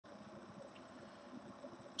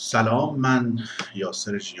سلام، من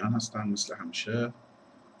یاسر جیان هستم مثل همیشه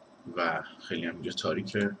و خیلی هم اینجا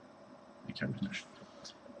تاریکه. یکم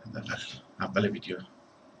حداقل اول ویدیو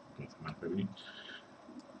من ببینید،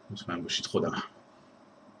 مطمئن باشید خودم.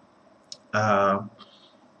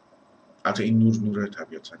 البته این نور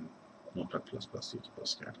طبیعتا نوتپد پلاس پلاس یکی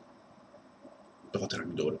باز کردم، به خاطر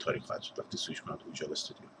همین دوباره تاریک خواهد شد وقتی سویچ کنم توی جاوا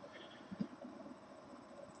استودیو.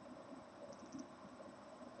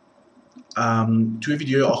 توی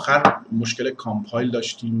ویدیو آخر مشکل کامپایل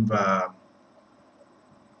داشتیم و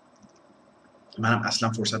منم اصلا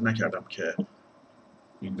فرصت نکردم که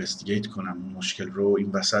اینوستیگیت کنم مشکل رو.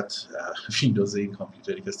 این وسط ویندوز این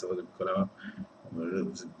کامپیوتری که استفاده میکنم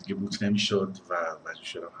دیگه بوت نمیشد و مجبور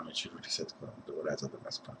شدم همه چی رو ریست کنم، دوباره از اول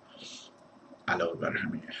باز کنم، علاوه بر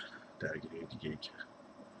همه درگیری دیگه که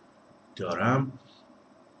دارم.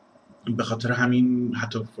 به خاطر همین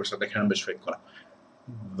حتی فرصت نکردم بهش فکر کنم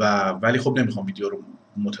ولی خب نمیخوام ویدیو رو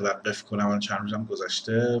متوقف کنم. من چند روزم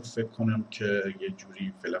گذشته، فکر کنم که یه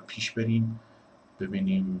جوری فعلا پیش بریم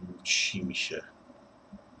ببینیم چی میشه،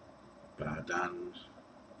 بعداً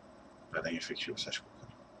یه فکری بسش بکنیم.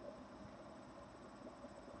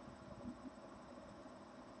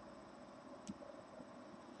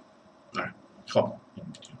 خب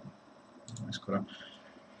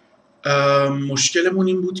مشکلمون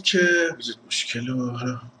این بود که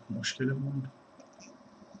مشکلمون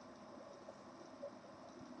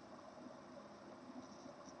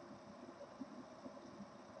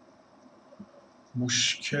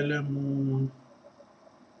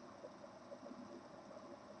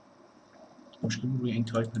روی این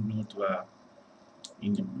تایپ نود و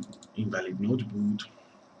این ولید نود بود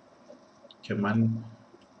که من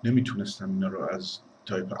نمیتونستم اینا رو از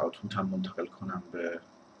تایپ آوتپوت هم منتقل کنم به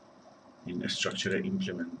این استراکچر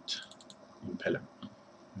ایمپلمنت ایمپلم.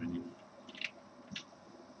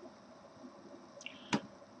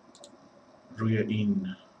 روی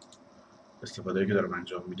این استفاده که دارم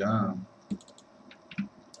انجام میدم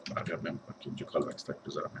برگرد نمیکنم که اینجا کال بک تایپ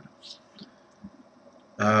بذارم هنم.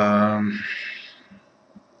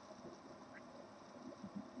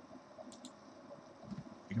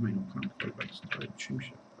 اگه من اینو کنم کال بک تایپ چی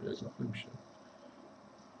میشه؟ باید اضافه میشه.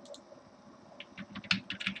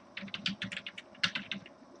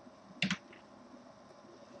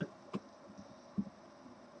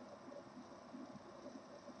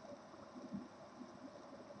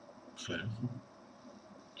 خیلی خوب،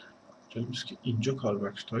 جالب نیست که اینجا کال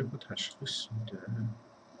بک تایپ رو تشخیص میده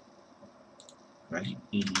ولی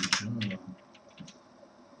اینجا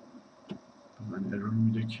من ارور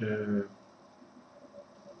میده که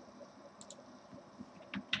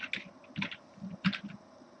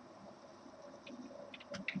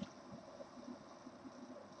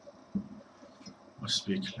must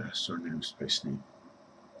be a class or namespace name.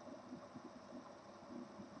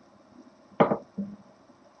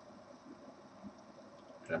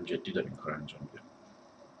 دارم جدی این کار انجام میدم.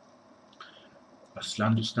 اصلا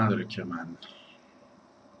دوست نداره که من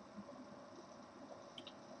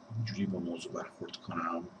اینجوری با موضوع برخورد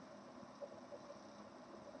کنم.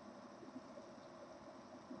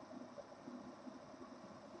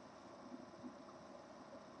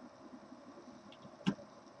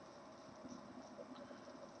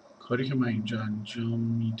 کاری که من اینجا انجام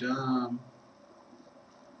میدم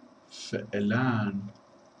فعلا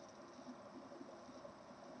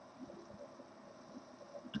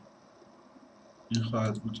این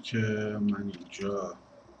خواهد بود که من اینجا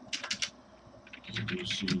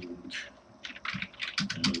using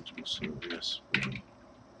node مساوی است با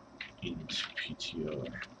int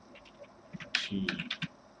ptr t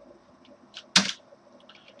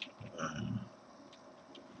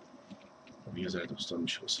یه ذره داستان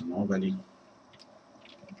میشه واسه ما، ولی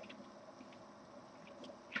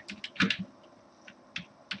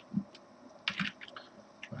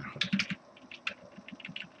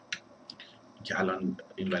که الان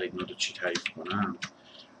این ولید نود رو چی تعریف کنم.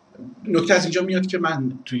 نکته از اینجا میاد که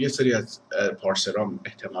من توی یه سری از پارسرام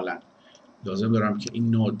احتمالاً لازم دارم که این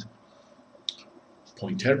نود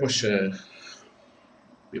پوینتر باشه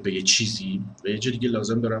به یه چیزی و یه جا دیگه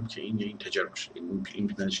لازم دارم که این یه اینتجر باشه. این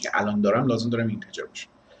ایمپلمنتیشن که الان دارم لازم دارم اینتجر باشه.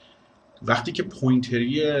 وقتی که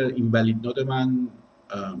پوینتری این ولید نود من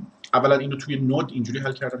اولا اینو توی نود اینجوری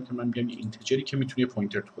حل کردم که من میگم یه اینتجری که میتونه یه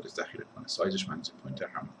پوینتر تو خودش ذخیره کنه، سایزش منظور پوینتر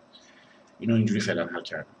هم. اینو اینجوری فعلا حل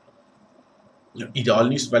کردم. ایدئال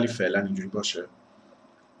نیست ولی فعلا اینجوری باشه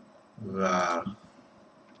و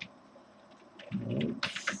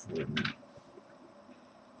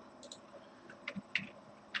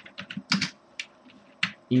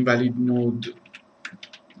این ولید نود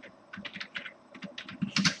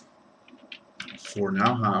for now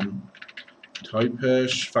هم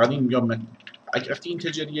تایپش فقط این یا وقتی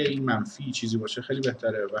اینتجریه این منفی چیزی باشه خیلی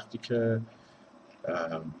بهتره. وقتی که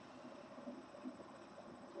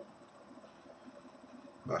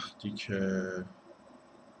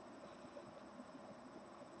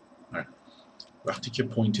وقتی که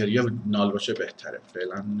پوینتریه نال باشه بهتره.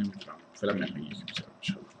 فعلا نمیتونم، فعلا نمیتونم یکی بذارم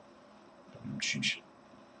چی میشه.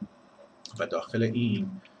 و داخل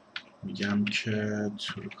این میگم که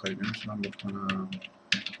تو کاری نمیتونم بکنم.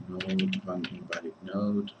 نود و invalid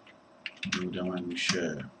نود من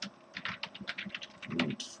میشه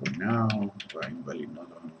نود for now و invalid نود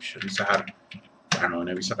من میشه مثل هر برنامه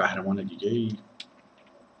نویس قهرمان دیگه ای.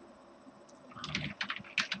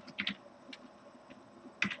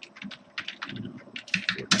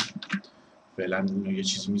 فعلا اینو یه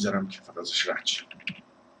چیزی میذارم که فقط ازش رد شه.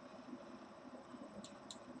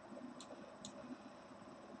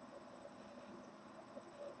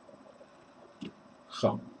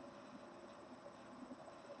 خب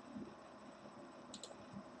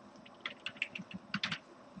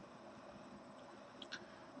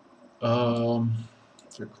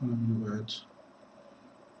فکر کنم اینو باید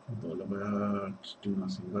بالا باید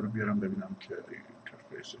دوناسینگا رو بیارم ببینم که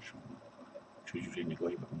اینترفیسشون چجوری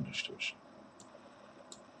نگاهی به اون داشته باشه.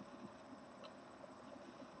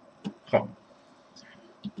 خب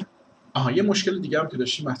یه مشکل دیگه هم که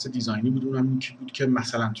داشتیم بحث دیزاینی بود، اونم این بود که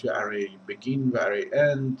مثلا توی اری بگین و اری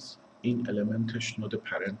اند این المنتش نود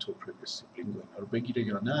پرنت و پریویس سیبلینگ و اینا رو بگیره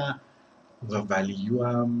یا نه، و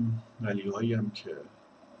ولیوهایی هم که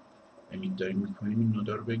امید داریم میکنیم این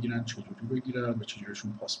نودا رو بگیرن، چجوری بگیرن و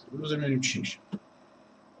چجوریشون پاس بدن. بذاریم ببینیم چی میشه.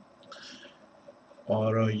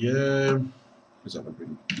 آرایه بذار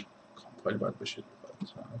ببینیم کامپایل باید بشه.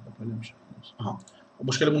 کامپایل نمیشه.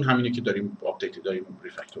 مشکلمون همینه که داریم آپدیت داریم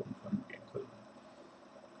ریفکتور میکنیم.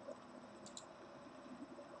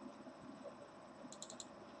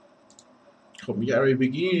 خب میگه array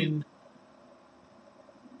begin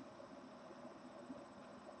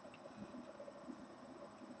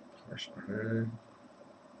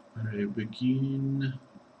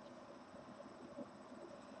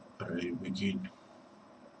array begin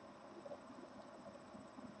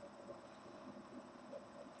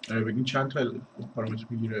چند تا پارامتر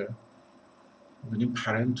میگیره؟ ببینیم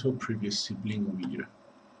پرنت و پریویس سیبلینگ رو میگیره.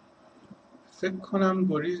 فکر کنم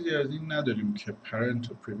گریزی از این نداریم که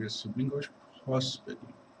پرنت و پریویس سیبلینگ روش پاس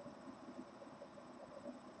بدیم.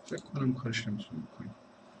 فکر کنم کارش نمیتونیم بکنیم.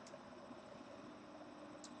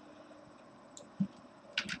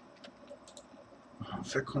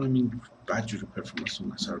 فکر کنم این بدجوری پرفورمنس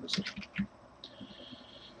رو اثر بذاره.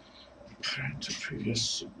 پرنت و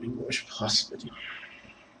پریویس سیبلینگ روش پاس بدیم.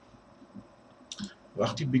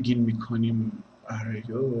 وقتی بگین میکنیم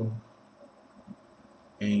اریو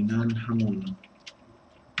عیناً همون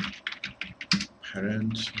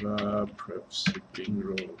پرنت و پریویس سیبلینگ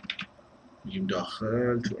رو میگیم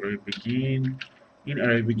داخل تو ارای بگین. این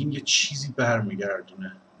ارای بگین یه چیزی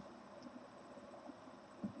برمیگردونه.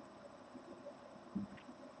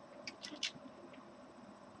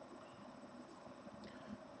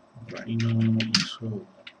 و اینو تو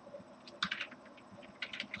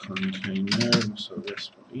کانتینر مساوی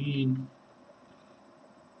است با این.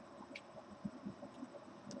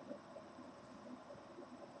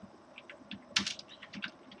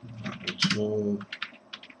 و تو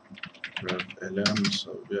رف الم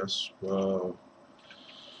مساوی است با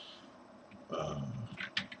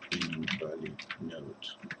این valid نود.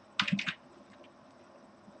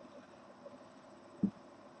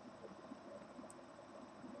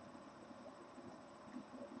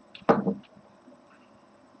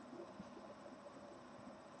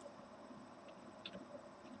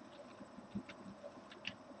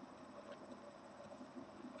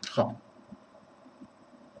 خب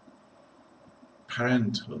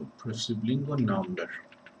پرنت و پریویس سیبلینگ و نامبر.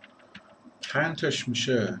 پرنتش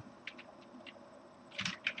میشه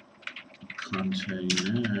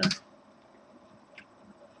کانتینر،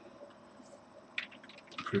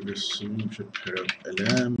 پریویس سیبلینگ میشه پرف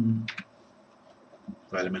الم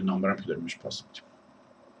و المنت نامبر هم که داریم میشه پاس میدیم.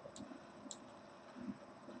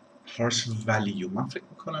 پارس ولیو، من فکر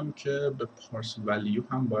میکنم که به پارس ولیو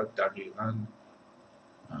هم باید دقیقاً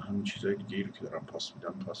همین چیزهای دیگه ای رو که دارم پاس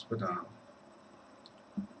میدم پاس بدم.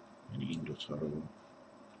 یعنی این دوتا رو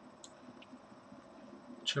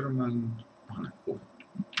چرا من خوب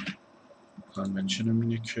کانونشنم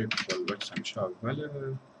اینه که کالبکس همیشه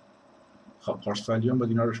اوله. خب پارس ولیو هم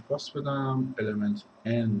باید اینا روش پاس بدم. element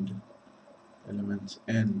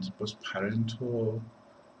end باز پرنت و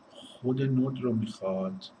خود نود رو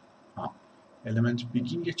میخواد. element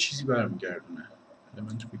begin یه چیزی برمیگردونه.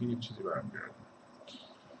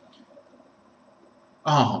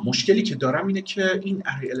 مشکلی که دارم اینه که این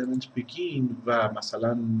array element begin و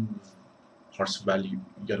مثلا parse value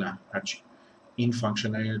یا نه هرچی این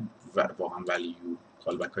فانکشن های واقعا value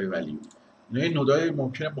کالبک های value اینا نودای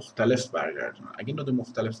ممکنه مختلف برگردونن. اگه نود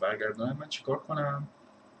مختلف برگردونن من چیکار کنم؟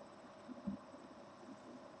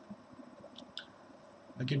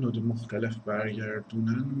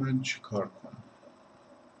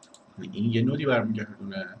 این یه نودی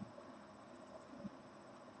برمیگردونه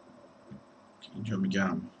که اینجا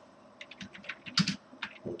میگم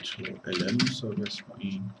auto lm مساوی است با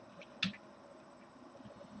این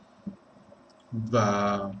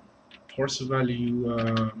و parse value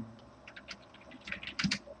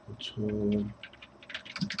auto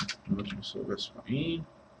node مساوی است با این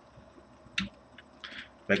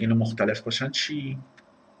و اگه اینا مختلف باشن چی؟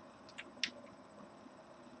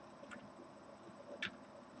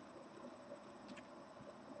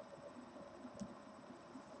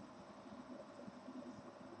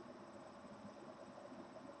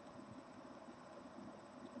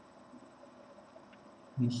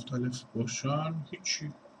 مختلف باشن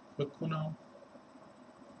هیچی فکر کنم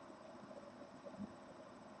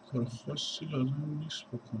کار خاصی لازم نیست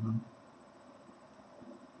بکنم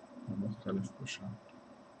مختلف باشن.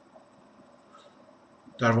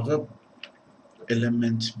 در واقع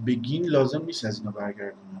element begin لازم نیست از اینا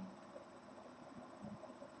برگردونم.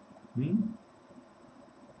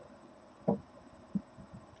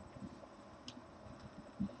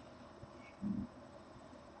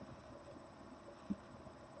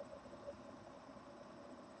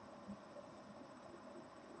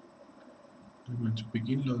 element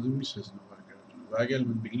begin لازم نیست از اینا برگردونه و اگر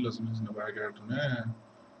element begin لازم نیست از اینا برگردونه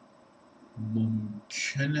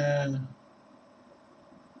ممکنه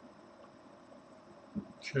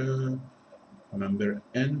که member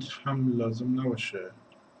end هم لازم نباشه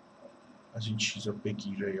از این چیزا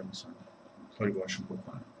بگیره یا مثلا کاری باشون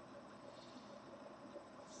بکنه.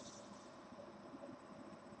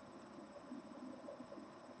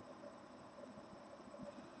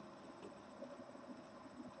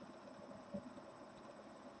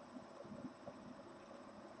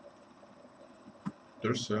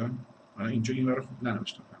 درسته؟ من اینجا این رو خوب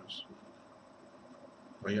ننوشتم هنوز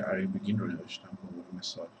و یه array begin رو نوشتم به عنوان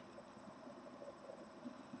مثال.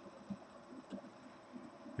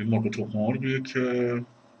 این مرغ تخم مرغیه که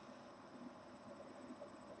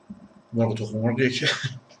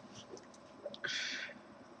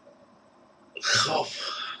خب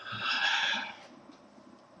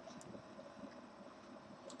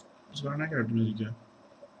بذار برنگردونه دیگه.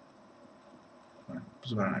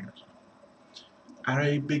 بذار برنگردونه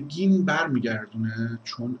array begin برمیگردونه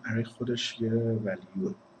چون array خودش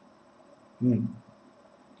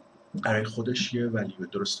یه value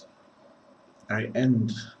درسته. array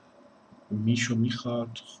end میشو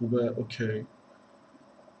میخواد خوبه اوکی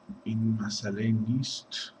این مسئله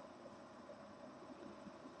نیست.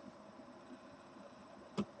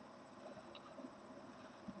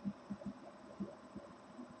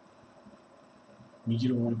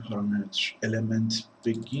 میگیره به عنوان پارامتر element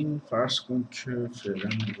begin فرض کن که فعلا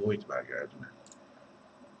void برگردونه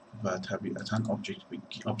و طبیعتا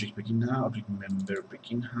object begin نه object member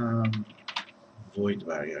begin هم void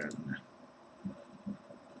برگردونه.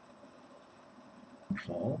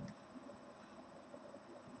 خب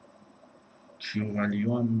کیو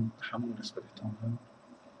ولیو هم همون نسبت احتمالا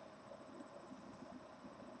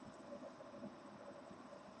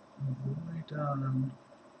voidن.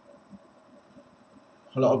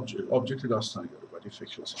 حالا آبجکت داستانی داره باید یه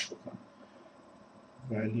فکر واسش بکنم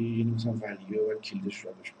ولی یعنی مثلا ولیو و کلیدش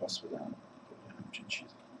رو بهش پاس بدم همچین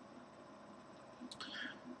چیزی.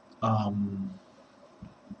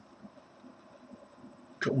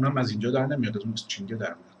 که اونم از اینجا در نمیاد از اون استرینگ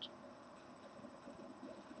در میاد.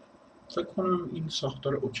 فکر کنم این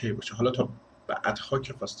ساختار اوکی باشه. حالا تا بعدها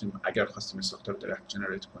که اگر خواستیم این ساختار رو درکت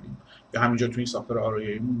جنریت کنیم یا همینجا توی این ساختار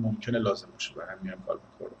آراییمون ممکنه لازم باشه و همین کار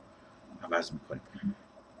رو عوض میکنیم.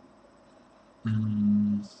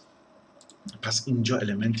 پس اینجا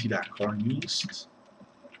المنتی در کار نیست.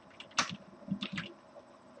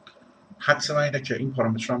 حدس من اینه که این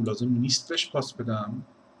پارامتر هم لازم نیست بهش پاس بدم.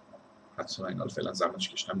 حدس من اینه فعلا زمانش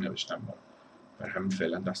کشتم نوشتم بر همین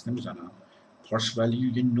فعلا دست نمیزنم. پارس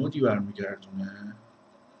ولیو یه نودی برمیگردونه.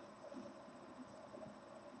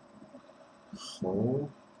 خب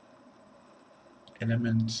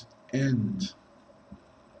element end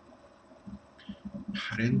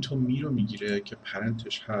پرنت رو میگیره که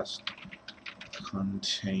پرنتش هست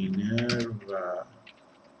کانتینر و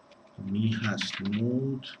می هست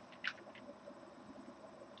نود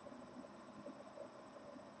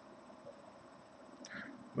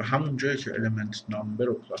و همون جایی که element number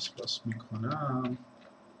رو پلاس میکنم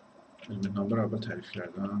element number اول تعریف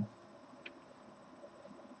کردم.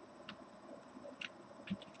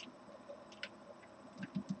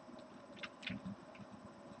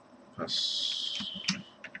 پس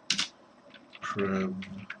prev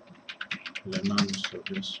elements of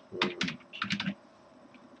this word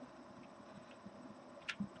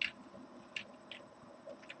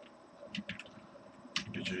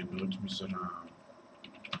به جای نوت میذارم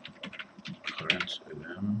current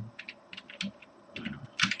element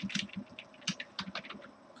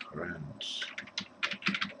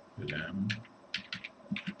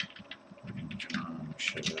اینجا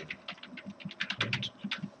میشه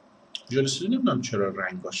جلسه نمیدونم چرا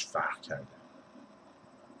رنگاش فرق کرده،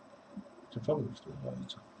 اتفاق افتاده غالبا.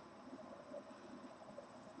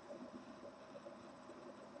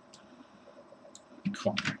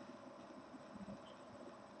 خب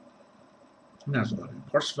این از آره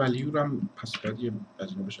پارس ولیو رو هم پس باید یه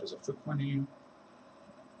از اینو بهش اضافه کنیم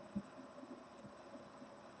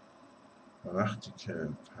و وقتی که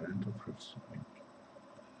پرنت و پرسیبلینگ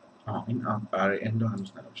این برای اند رو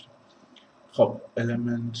هنوز نداشتم. خب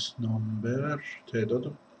element number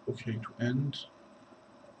تعداد اوکی تو end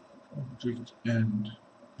object end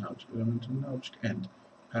element object end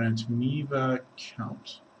parent me و count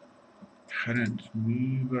parent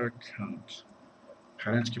me و count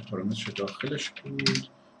parent که پارامتر داخلش بود،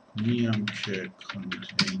 می هم که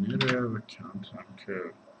کانتینره و count هم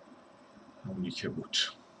که همونی که بود.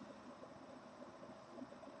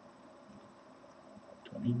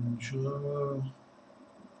 تا اینجا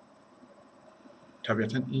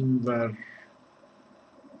طبیعتا این ور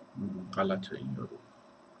غلطه این رو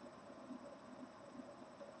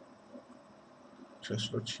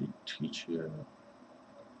چسلا تی چیه؟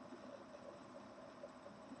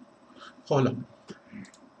 خب حالا اون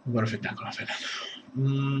برای فکر نکنم فعلا.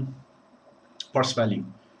 پارس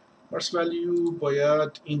ولیو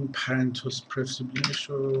باید این پرنتوس پرسیبلینگش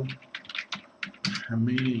رو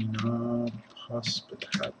همه اینا پاس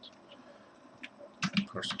بدهد.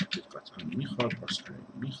 پارس آبجکت قطعا میخواد، پارس ارای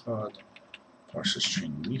میخواد، پارس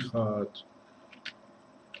استرینگ میخواد،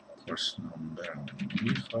 پارس نامبر هم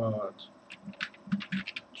میخواد،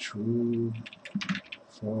 true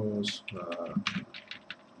false و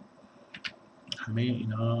همه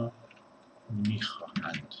اینا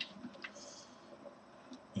میخواهند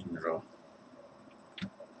این را.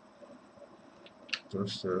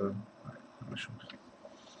 درسته؟ همشون میخواد.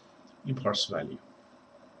 این پارس ولیو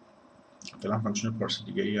فعلا فانکشن پارس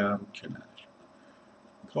دیگه ای هم که نداریم.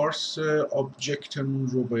 پارس آبجکتمون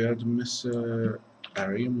رو باید مثل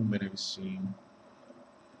ارایمون بنویسیم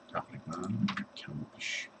تقریبا کم و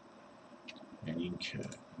بیش، یعنی اینکه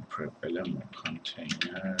پرپلم و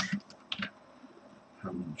کانتینر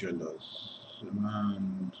همونجا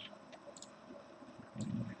لازمند.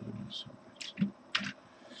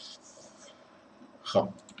 خب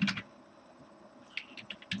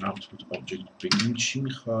output object بگیم چی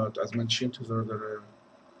میخواد از من، چی انتظار داره؟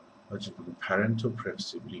 parent و prev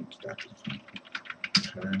sibling دقیقا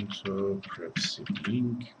parent و prev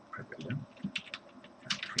sibling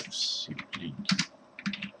prev sibling.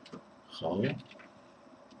 خب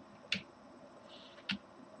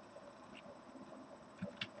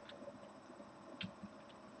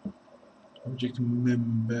object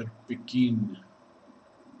member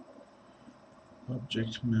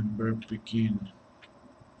begin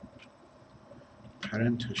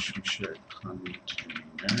پرنتش میشه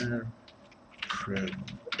کانتینر prev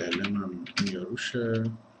element این یاروشه.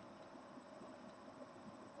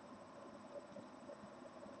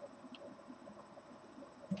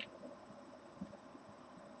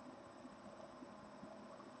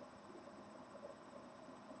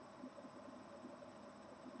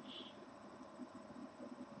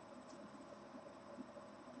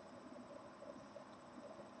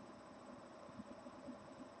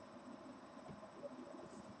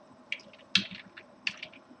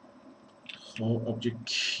 خب object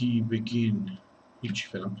key begin هیچی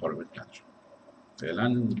فعلا پارامتر نداره، فعلا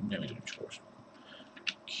نمیدونیم چیکار باشه.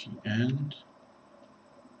 key end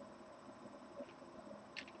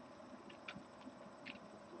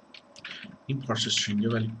این پارس استرینگه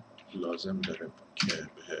ولی لازم داره که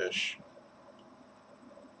بهش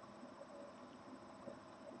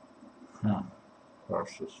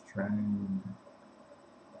پارس استرینگ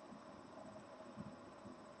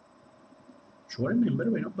شماره ممبر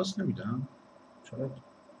رو به اینا پاس نمیدم. چرا؟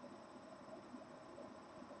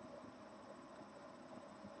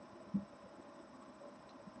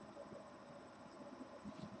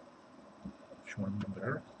 شماره ممبر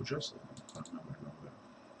رو کجاست؟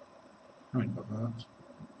 همین فقط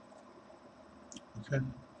اوکی.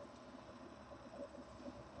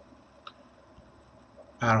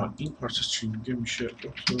 به هر حال این پارس استرینگ میشه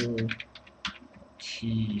اوتو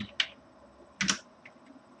کی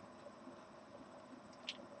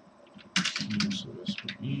مساوی است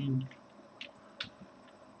با این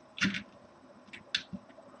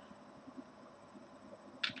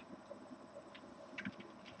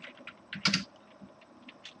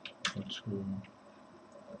اوتو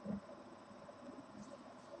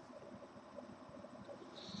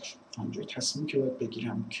همونجای تصمیم که باید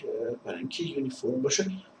بگیرم که برای اینکه یونیفرم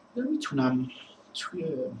باشه یا میتونم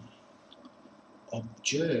توی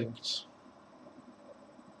آبجکت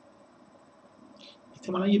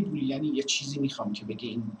احتمالا یه بولیانی یه چیزی میخوام که بگه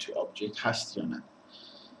این توی آبجکت هست یا نه.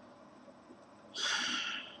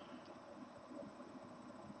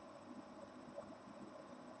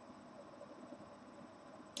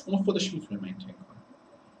 اون خودش میتونه مینتین کنه.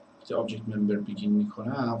 وقتی آبجکت ممبر بیگین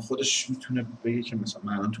میکنم خودش میتونه بگه که مثلا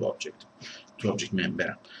من الان تو آبجکت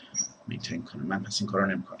ممبرم مینتین کنه. من پس این کارا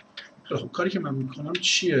نمیکنم. خب کاری که من میکنم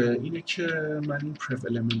چیه؟ اینه که من این پرف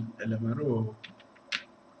المان رو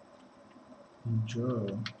اینجا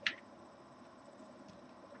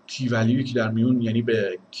کی ولیوی که در میون، یعنی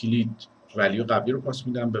به کلید ولیو قبلی رو پاس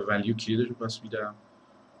میدم، به ولیو کلیدش رو پاس میدم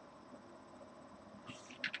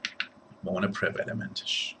به عنوان پرف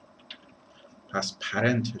المنتش. پس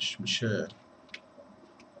پرنتش میشه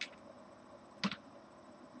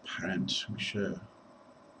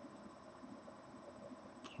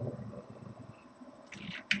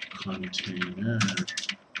کانتینر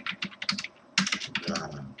و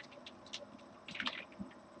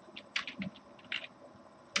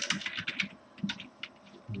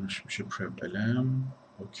میشه پرف الم.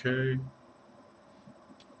 اوکی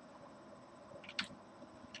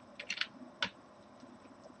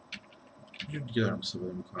یه دیگه دارم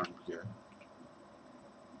استفاده میکنم دیگه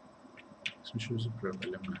اسمش رو پرف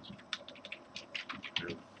الم نزد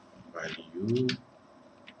ولیو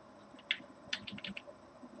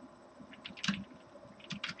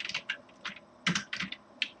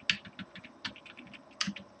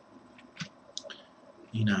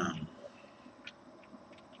اینم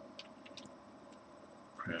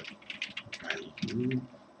prep value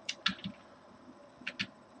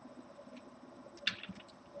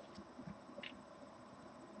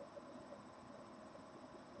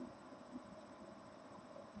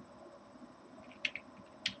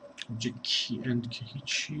اینجا کی اند که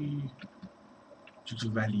هیچی، تو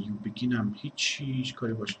ولیو بگینم هیچ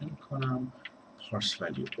کاری باش نمی کنم. پارس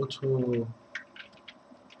ولیو اوتو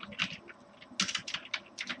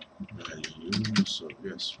ولیو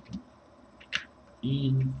مساوی است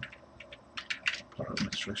این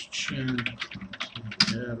پارامترش چیه؟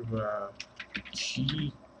 کانتینر و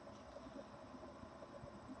کی.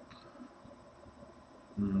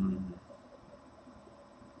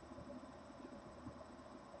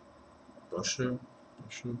 باشه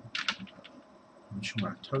میشه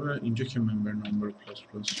مرتبه. اینجا که ممبر نامبر پلاس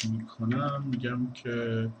پلاس میکنم میگم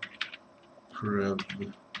که پرو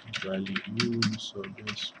ولیو مساوی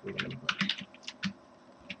است با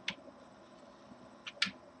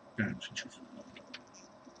همچین چیز.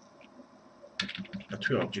 و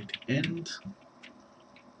توی آبجکت اند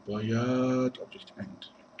باید آبجکت اند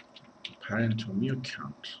parent و میو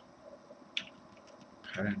کانت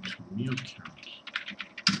parent و میو کانت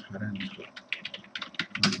parent و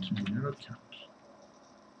کانتینر رو کانت.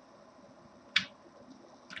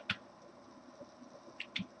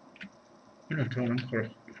 این احتمالا کار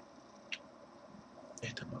خوبیه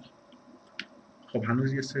احتمالا. خب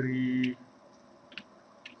هنوز یه سری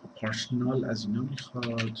پارسنال از اینا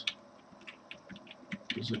میخواد.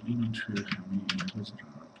 بذار اینو توی همین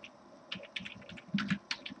بذارم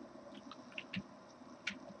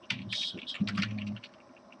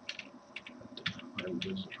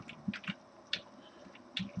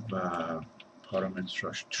و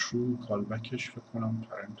پارامتراش true کالبکش فکر کنم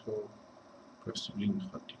پرنت و پرسیبلینگ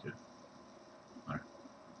میخواد دیگه. آره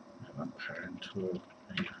من پرنت و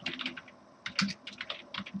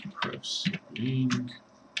پرسیبلینگ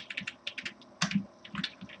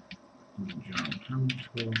اینجا هم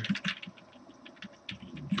همینطور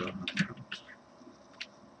اینجا هم همینطور.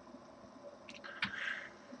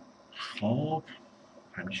 خب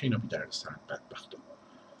همیشه اینا بی‌درد سرن بدبختا.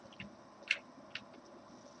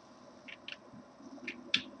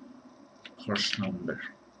 پارس نامبر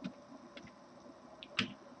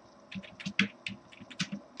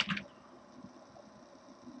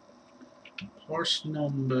پارس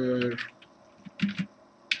نامبر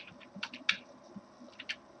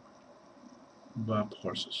و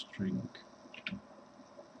پارس استرینگ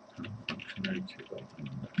فانکشنایی که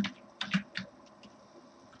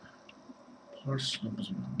پارس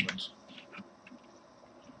نامبر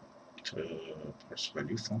parse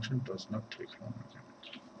value function does not take long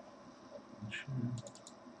argument.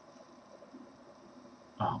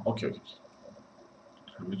 اوکی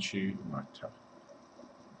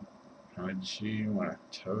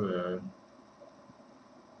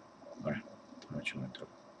همه چی مرتبه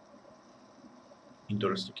این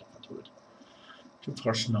درسته که خطا بده تو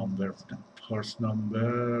پارس نامبر بودم پارس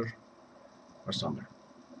نامبر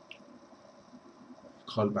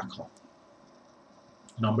کال بک ها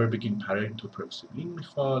نامبر بگین پرنت و پرسیبلینگ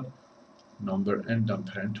میخواد نامبر اند هم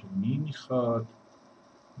پرنت و میخواد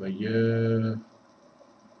و یه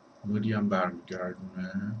نودی هم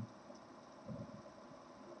برمیگردونه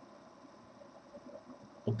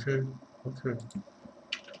اوکی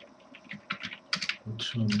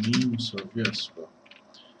تو می مساوی است با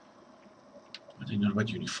اینا رو باید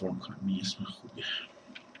یونیفرم کنم می اسم خوبیه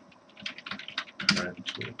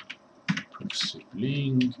پرنت و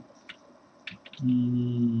پرسیبلینگ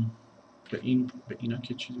به اینا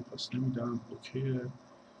که چیزی پاس نمیدم اوکیه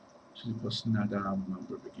چیزی پاس ندم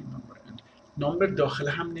نامبر بگیم نامبر اند نامبر داخل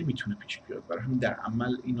هم نمیتونه پیش بیاد برای همین در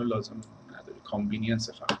عمل اینو لازم نداره کانوینینس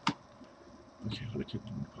فقط اوکی حالا که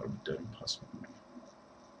دو پارامتر داریم پاس میدیم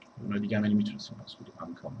اونا دیگه هم نمیتونستیم پاس بدیم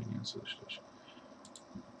هم کانوینینس داشته باشه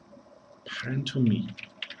پرنت و می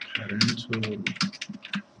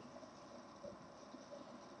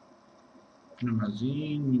اینم از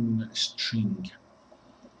این میمونه string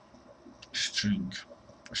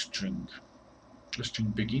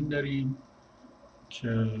بگین داریم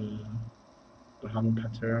که به همون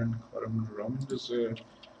پترن کارمون رو راه میندازه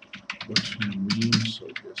با می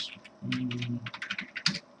مساوی است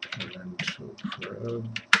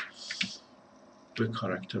به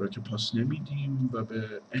کاراکترها که پاس نمیدیم و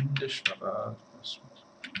به اندش فقط پاس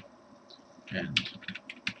میدیم اند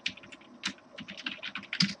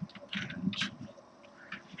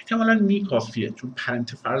احتمالاً می کافیه چون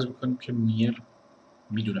پرنت فرض بکنیم که میه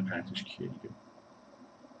میدونه پرنتش کیه دیگه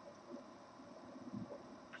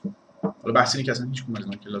حالا بحث اینه که اصلا هیچ کدوم از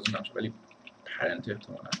اینا که لازم نمیشه ولی پرنت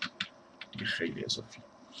احتمالاً دیگه خیلی اضافی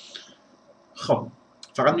خب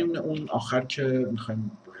فقط میمونه اون آخر که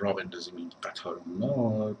میخوایم راه بندازیم این قطارمون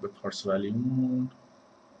رو به پارس ولیمون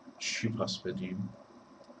چی پاس بدیم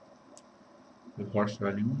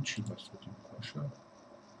باشه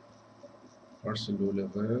پارس لو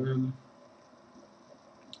لول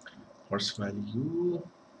پارس ولیو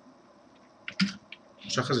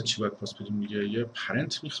مشخصه چی باید پاس بدیم دیگه یه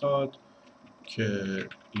پرنت میخواد که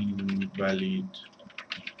این valid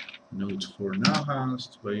node for now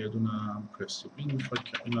هست و یه دونه پرسیبلینگ میخواد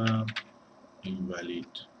که اونم این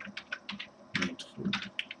valid node for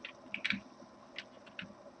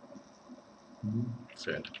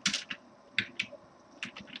فعلا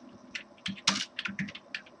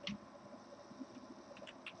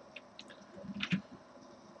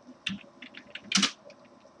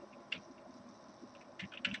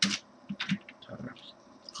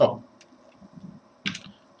خب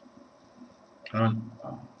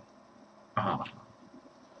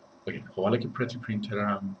اوکی خب حالا که پرتی پرینتر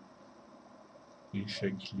هم این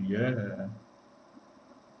شکلیه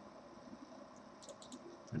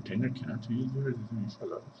container cannot use the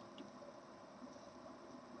initialize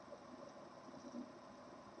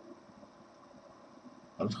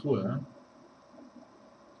حالت خوبه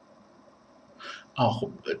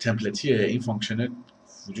خب تمپلتیه این فانکشن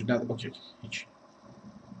وجود نداره اوکی هیچ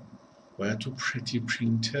باید تو پرتی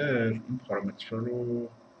پرینتر این پارامتر رو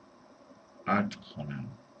اد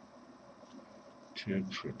کنم توی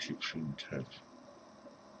پرتی پرینتر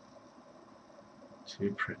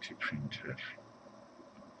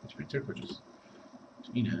کجاست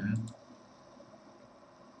اینه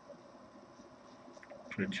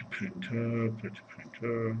پرتی پرینتر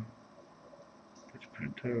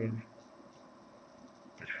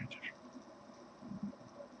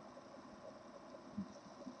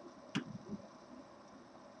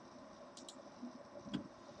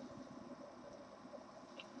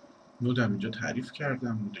نودم اینجا تعریف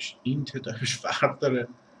کردم نودش این تعدادش فرق داره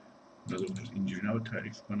اینجوری نباید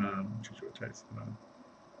تعریف کنم چجوری تعریف کنم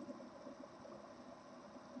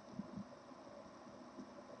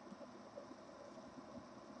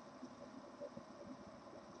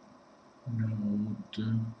نود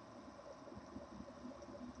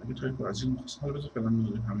اگه تایپ از این مخصوص حالا بذار فعلا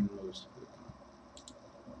نود همین نود استفاده کنم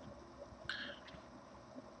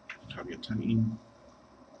طبیعتا این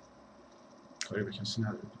کاری به کسی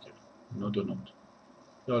نداره دیگه نود و نود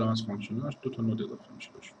یا حالا از فانکشناش دو تا نود اضافه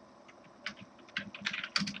میشه باشه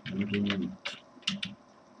نود و نود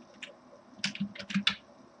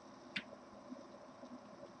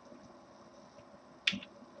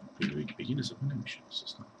بگین استفاده نمیشه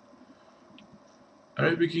اساسا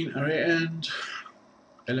array begin, array end,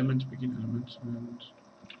 element begin, element end.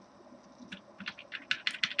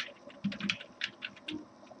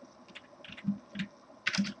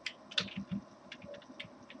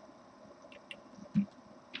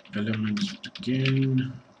 Element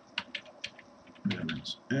begin, element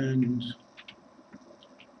end,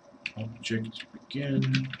 object begin,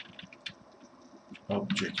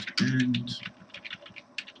 object end,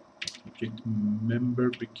 object member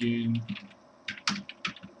begin,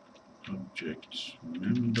 object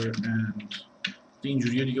member end.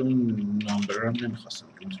 اینجوریه دیگه. اون نامبر هم نمیخواستم،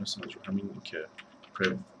 میتونستم از همین که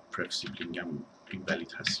پرف سیبلینگ هم این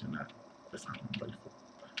ولیت هست یا نه بفهمم، ولی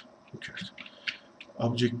خب کرد.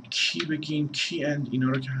 object کی بگین، کی اند، اینا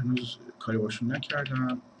رو که هنوز کاری باشون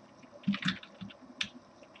نکردم.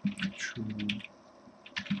 چون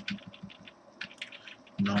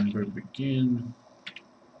number begin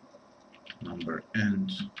number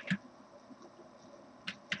end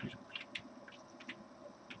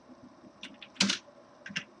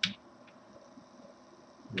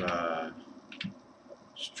و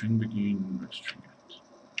string begin string end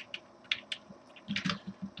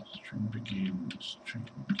string begin string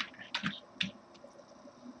end.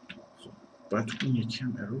 خب باید تو این یکی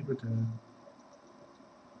هم ارور بده.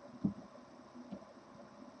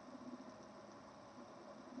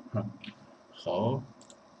 خب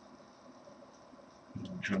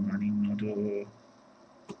اینجا من این نودو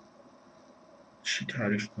چی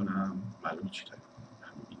تعریف کنم؟ معلومه چی تعریف کنم،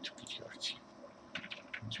 همین این تو PTRT.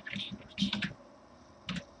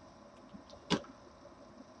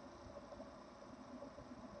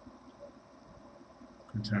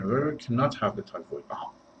 Container cannot have the type void.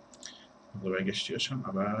 آها برگشتیاش هم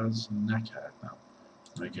عوض نکردم.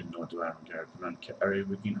 اونایی که نود برمیگردونن که array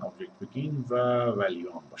begin object begin و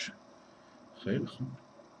value هم باشه. خیلی خوب.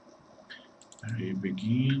 array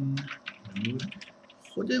begin node.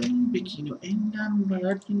 خود اون begin و end هم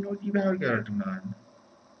باید یه نودی برگردونن.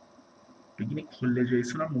 begin کل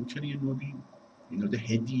جیسون هم ممکنه یه نودی، یه نود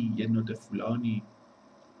هدی، یه نود فلانی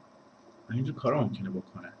اینجور کارا ممکنه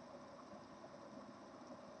بکنه.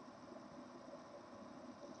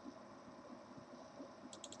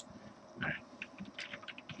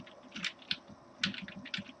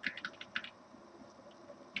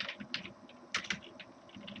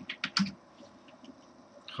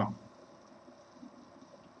 خب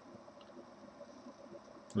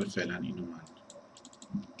حالا فعلا اینو من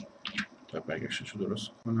تا برگشتش رو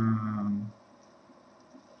درست کنم.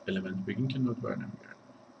 element begin که نود بر نمیگرد.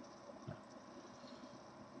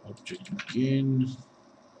 object begin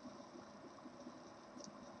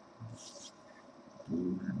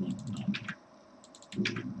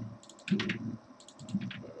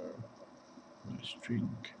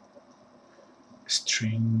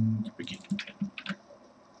string begin.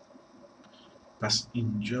 پس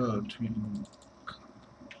اینجا توی این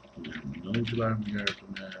نود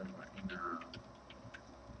برمیگردونه و اینم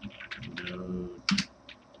نود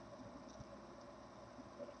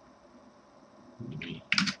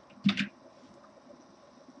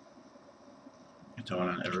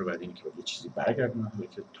احتمالاً ارور بعد اینه که باید یه چیزی برگردونه حالا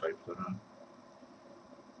که تایپ دارم.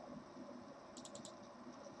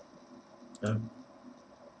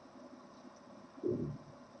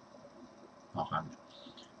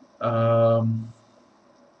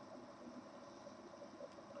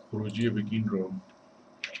 خروجی بگین رو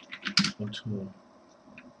اتو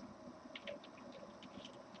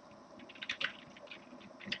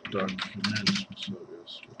داکیومنت مساوی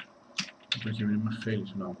است رو که من خیلی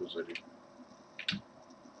تو نامگذاری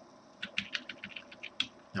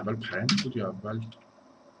اول پرنت بود یا اول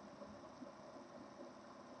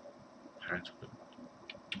پرنت بود.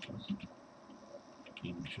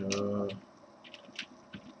 اینجا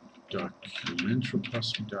داکیومنت رو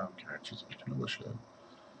پاس میدم که هر چیزی میتونه باشه،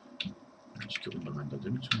 هر چیزی که اون به من داده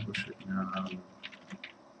میتونه باشه. اینم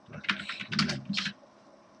داکیومنت.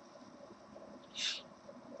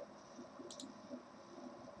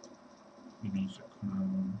 اینو فکر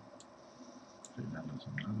کنم فعلا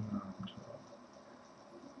لازم ندارم تا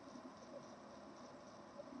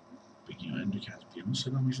بگیم این رو که از بیرون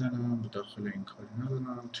صدا میزنم، به داخل این کاری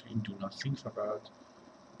ندارم. تو این do nothing فقط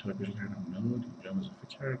تایپ کردم نود، اینجا اضافه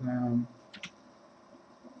کردم.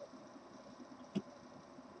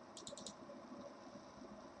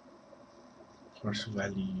 parse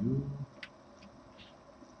value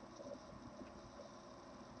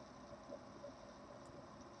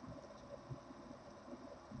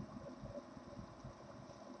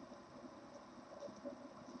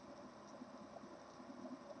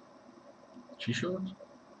چی شد؟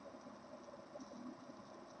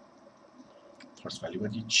 parse value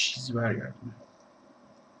باید یه چیزی برگردونه.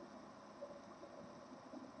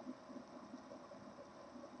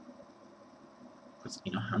 پس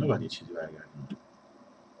اینا همه باید یه چیزی برگردونه.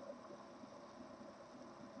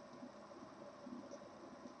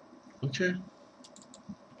 اوکی.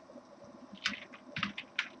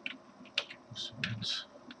 صورت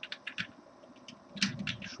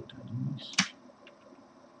شدنی نیست.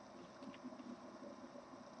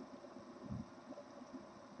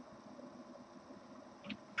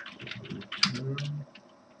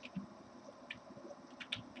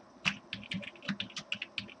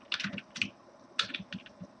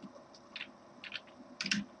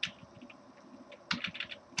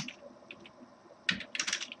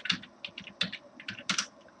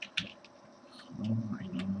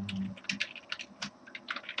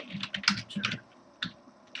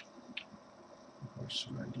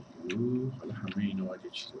 حالا همه اینا باید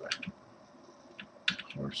یه چیزی باید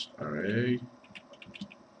parse array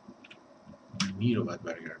می رو باید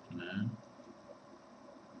برگردونه،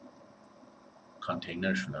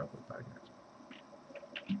 کانتینرشون رو باید برگردونه.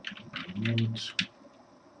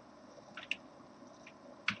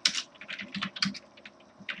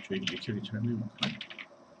 جای دیگه که ریترن نمی‌کنه.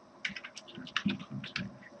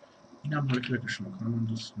 این هم حالا که بکشم میکنم من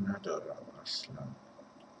دوست ندارم اصلا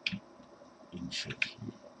این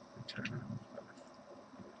شکلی ریترن مختلف.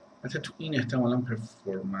 حتی تو این احتمالا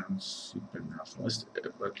پرفورمنسی به نفع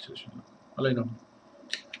باید چیزشون. حالا اینو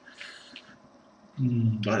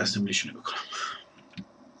باید اسمبلیشون بکنم.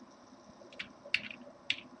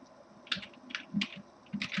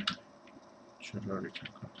 چرا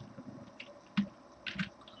ریترن کانتینر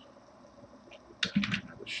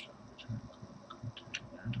نداشتم؟ ریترن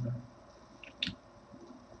کانتینر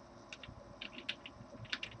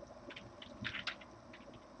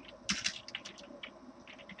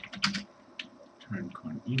ریترن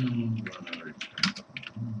کن اینو و ریترن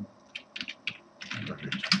کن اینو و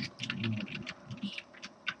ریترن کن اینو.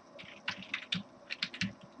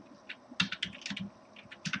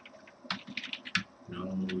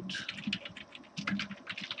 نود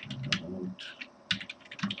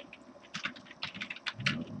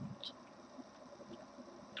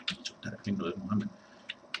این نود مهمه.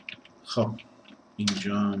 خب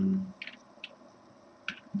اینجا هم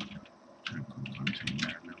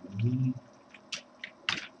کانتینر نمونی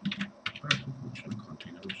چون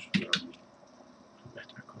کانتینر روش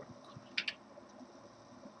بهتر کار میکنه.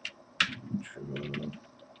 اینجا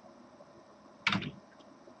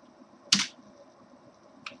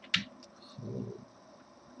خب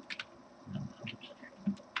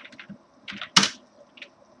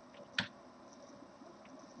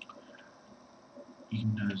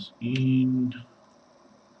این از این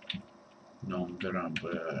نام برم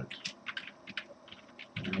باید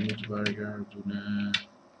نود برگردونه.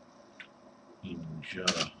 اینجا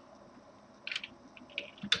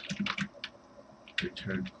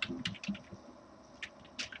ریترن کن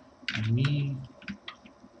می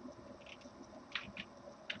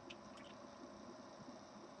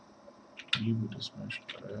بود اسمش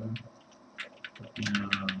داره. اینم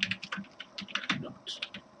نات.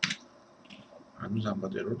 هنوزم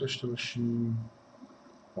باید ارور داشته باشیم.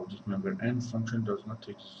 Object member n function does not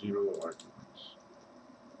take 0 arguments.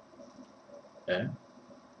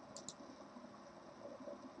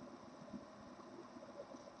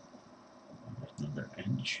 Object member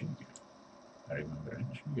n چی میگه؟ array member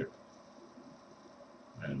n چی میگه؟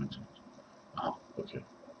 آها اوکی.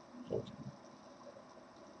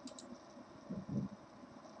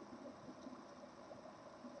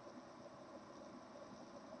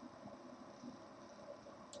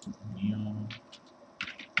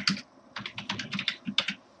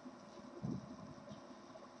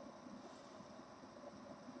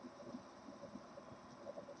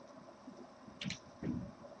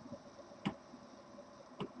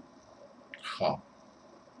 خب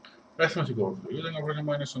arithmetic overflow using operator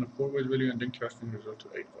minus on a 4-byte value and then casting result to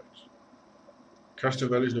 8 bytes. Cast the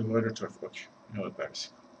values divided to اوکی. اینو باید بررسی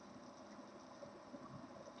کنیم.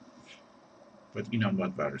 باید این هم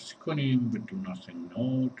باید بررسی کنیم به do nothing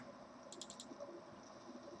node.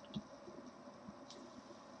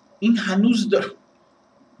 این هنوز داره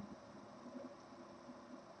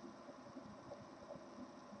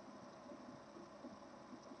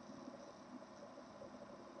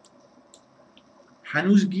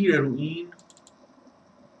هنوز گیره رو این.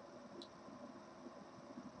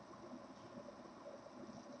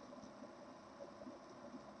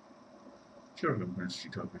 چرا بکنه سی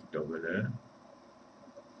تاپیک دابله؟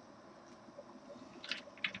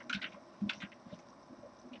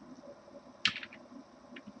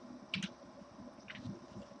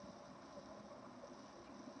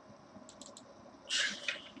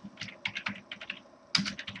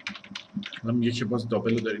 من میگه که باز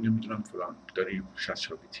دابل رو داری نمیدونم فلان داری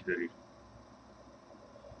 60 بیتی داری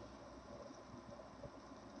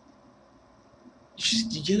چیز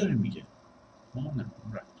دیگه داره میگه. نه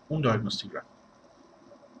رفت اون دیاگنوستیک رفت.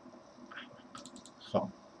 خب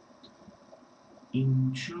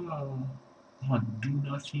اینجا دو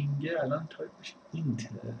ناتینگه الان تایپش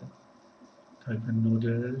اینته، تایپ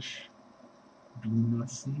نودش دو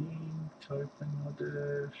ناتینگ، تایپ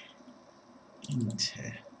نودش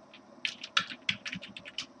اینته.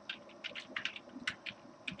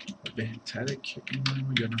 بهتره که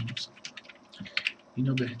اینو یادم نیست،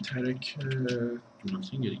 اینو بهتره که دو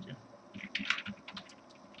ناتینگ دیگه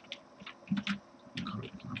این کارو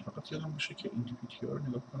بکنم. فقط یادم باشه که این PTR رو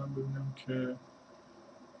نگاه کنم ببینم که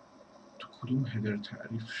تو کدوم هدر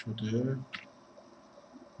تعریف شده.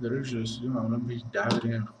 هدر جلوسیدی معمولا به هیچ دردی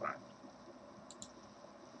نمیخورن.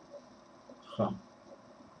 خب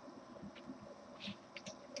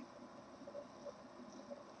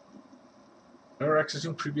error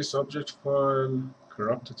accessing previous object file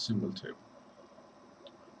corrupted symbol table.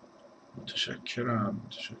 متشکرم.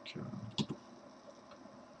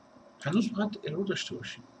 هنوز باید ارور داشته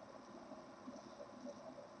باشیم.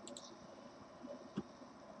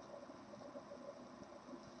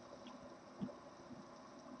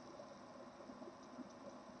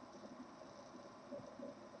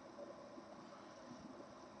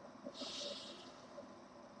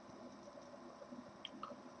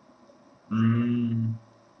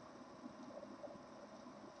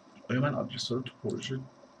 آیا من آدرس رو تو پروژه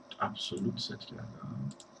ابسولوت ست کردم؟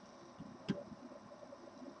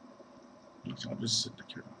 مثلا آدرس ست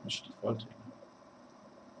کردم میشه دیفالت.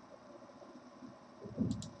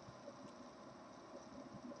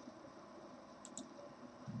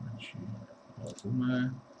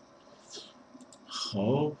 آرومه.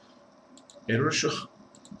 خب ارورشو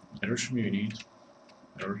میبینید؟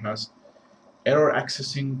 ارور هست. Error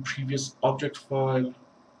accessing previous object file.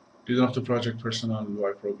 Didn't have the project personnel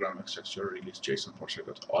yProgram extraction release JSON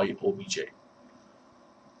Parser.iobj.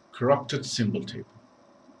 Corrupted symbol table.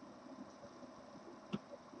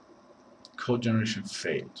 Code generation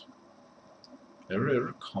failed.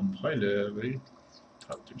 Error compile. Very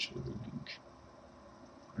تبدیل شده به لینک.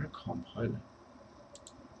 Error compile.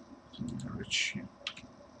 error چیه؟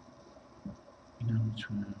 این هم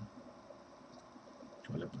میتونه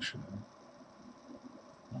جالب باشه.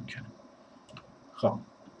 ممکنه. خب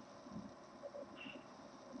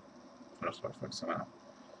فارفکس من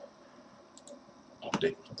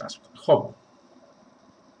آپدیت دست بکنم. خب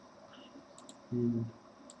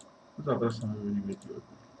بذار دست هم ببینیم ویدیو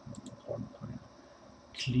کار میکنیم.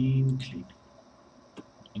 کلین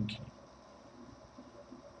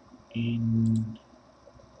این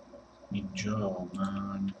اینجا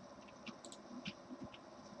من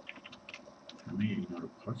همه اینا رو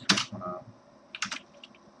پاک میکنم.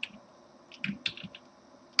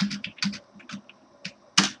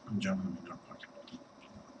 اینجا هم اینا رو پاک میکنم.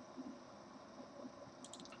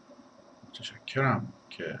 متشکرم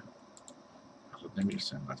که خود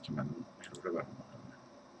نمیرسه انقدر که من ارور برام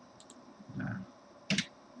نه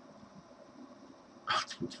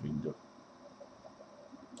output window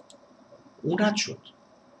اون رد شد.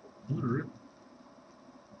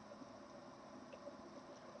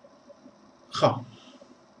 خب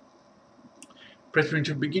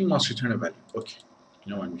printer begin must return a value. اوکی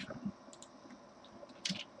اینو من میفهمم.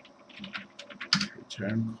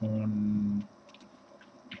 return کن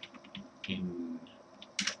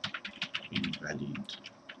invalid.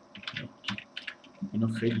 اینو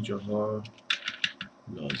خیلی جاها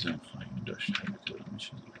لازم خواهیم داشت. همین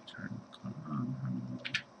چیزی return کنم همین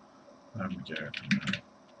برمیگردم.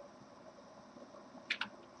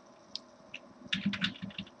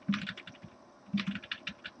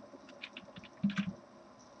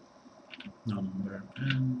 number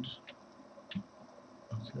and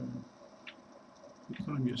okay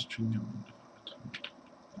میکنم یه string هم مونده فقط.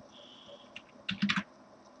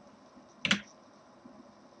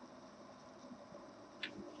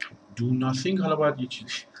 do nothing حالا باید یه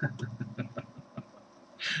چیزی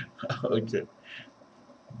اوکی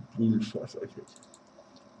بول فاس. اوکی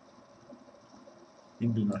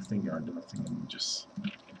این do nothing یا do nothing اینجاست.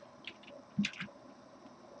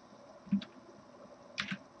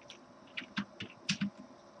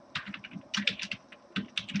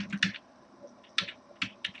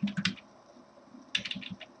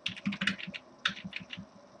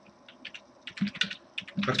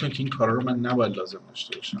 فکر کنم که این کارا رو من نباید لازم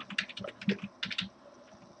داشته باشم.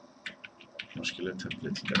 مشکل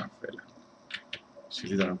تمپلیتی دارم فعلا.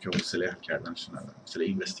 چیزی دارم که حوصله حل کردنش ندارم. حوصله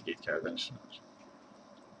اینوستیگیت کردنش ندارم.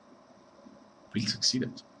 We'll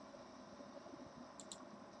succeed.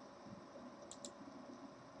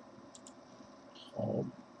 خب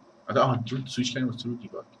آها درود سویچ کردیم واسه رو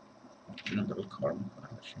دیباگ. اینم داره کار میکنه.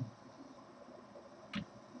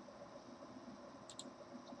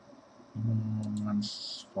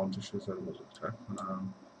 فونتش رو ذره بزرگتر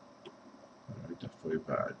کنم برای دفعه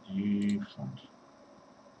بعدی.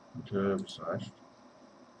 فونت 28.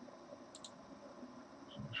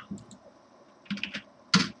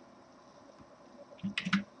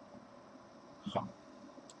 خب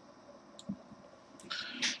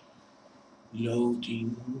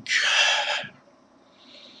لودینگ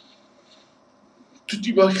تو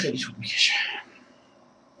دیباگ خیلی طول میکشه.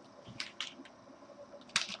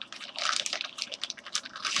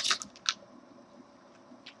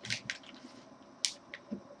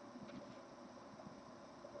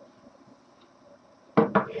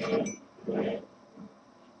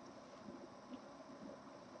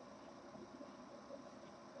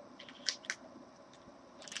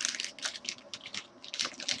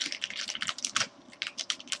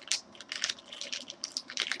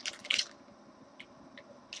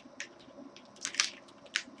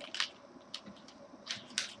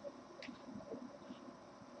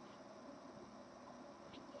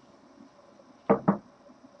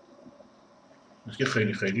 که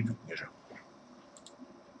خیلی خیلی طول میکشه.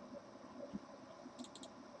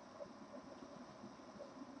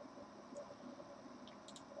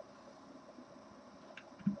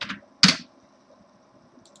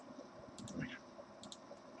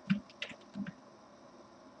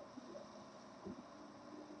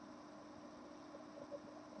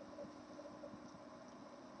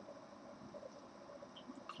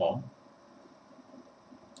 خب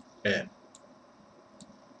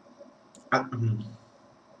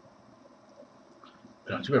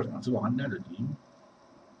پنالتی پرفورمنس واقعا ندادیم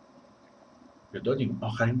یا دادیم؟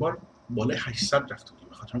 آخرین بار بالای 800 رفت بودیم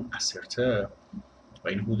به خاطر اون اسرته و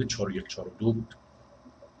این حدود 4.1 4.2 بود.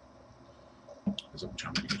 بذار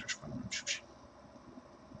چند دیگه روش کنم چی میشه.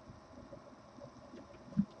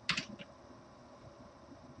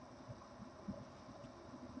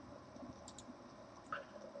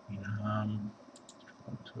 این هم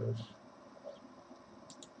فونتش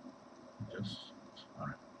اینجاست.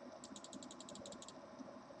 آره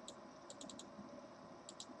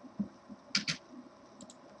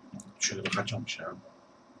شده بخواد چون میشه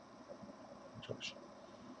اینجا باشه.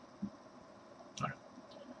 آره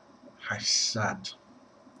 800.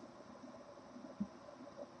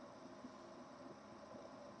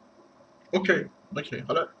 اوکی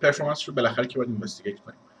حالا پرفورمنس رو بالاخره که باید اینوستیگیت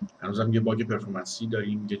کنیم. هنوزم یه باگ پرفورمنسی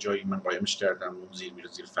داریم، یه جایی من قایمش کردم اون زیر میره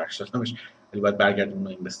زیر فرش دادمش، ولی باید برگردیم اون رو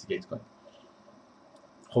اینوستیگیت کنیم.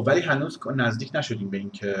 خب ولی هنوز نزدیک نشدیم به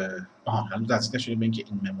اینکه هنوز نزدیک نشدیم به اینکه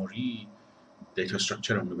این مموری دیتا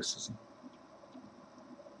استراکچرمون رو بسازیم.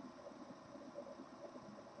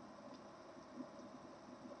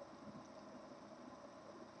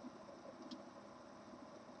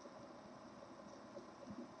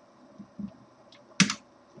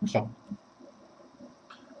 خب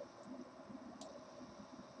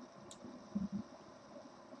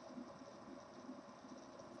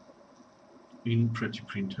این پرتی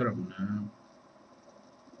پرینترمونه،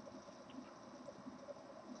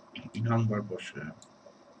 این هم باید باشه،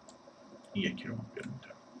 این یکی رو بیاریم.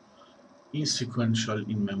 این سیکونشال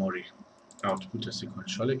این مموری، اوتپوت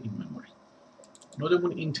سیکونشال این مموری.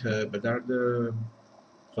 نودمون اینت به درد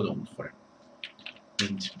خودمون میخوره.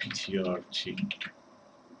 اینت ptrt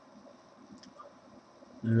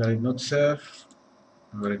میبرید نود صفر،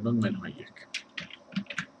 میبرید نود منهای یک.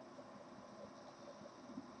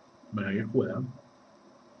 منهای یک خوبه؟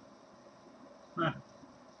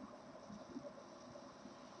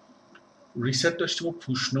 ریست داشتیم و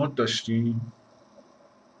پوش نود داشتیم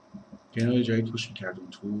که اینو یه جایی پوش میکردیم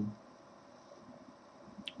تو.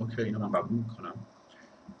 اوکی اینو من قبول میکنم.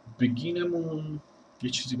 بگینمون یه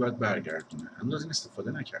چیزی باید برگردونه. هنوز از این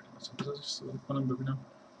استفاده نکردیم. مثلا بذار استفاده کنم ببینم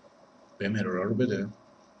به مرورا رو بده.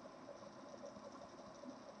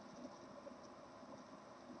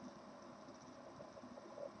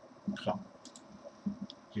 خب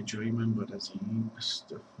یه جایی من باید از این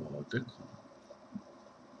استفاده کنم.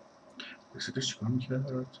 رسیدش چیکار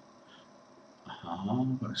میکرد؟ آها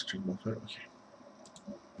با استریم بافر. اوکی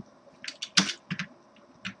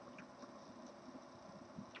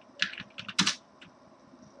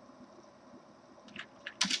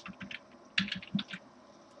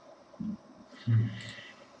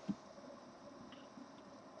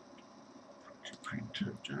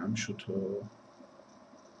پرینتر جمع شد و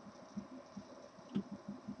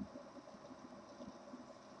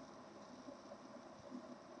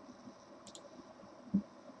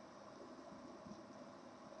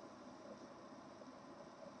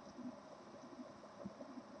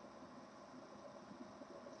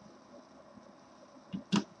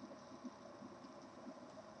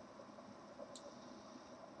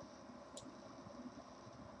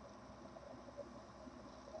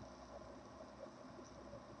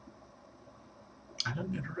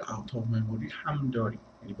الان ارور اوت آف مموری هم داریم،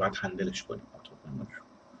 یعنی باید هندلش کنیم اوت آف مموری رو.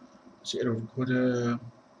 مثل ارور کد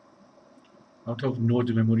اوت آف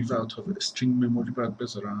نود مموری و اوت آف استرینگ مموری باید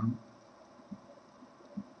بذارم.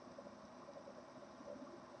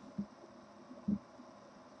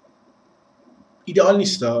 ایدئال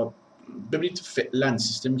نیست. ببینید فعلا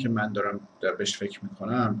سیستمی که من دارم بهش فکر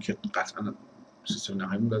میکنم که قطعا سیستم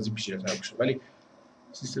نهاییمون از این پیچیده‌تر باشه، ولی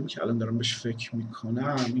سیستمی که الان دارم بهش فکر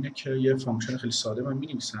میکنم اینه که یه فانکشن خیلی ساده من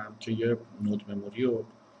مینویسم که یه نود مموری و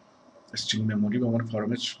استرینگ مموری به عنوان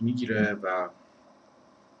پارامتر میگیره و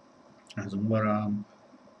از اون برم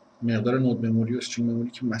مقدار نود مموری و استرینگ مموری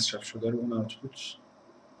که مصرف شده رو اون آوتپوت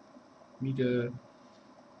میده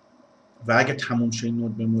و اگه تموم شه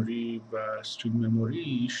نود مموری و استرینگ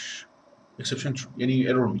مموریش اکسپشن یعنی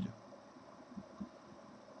ارور میده.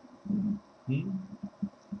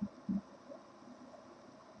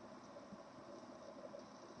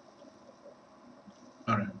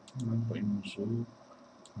 آره من با این موضوع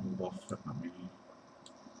موافقم، یعنی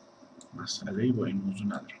مسئله‌ای با این موضوع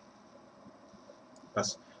ندارم.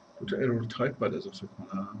 پس دو تا ارور تایپ باید اضافه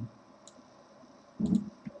کنم.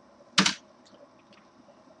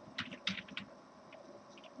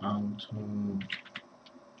 out of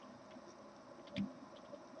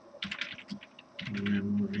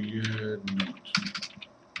memory node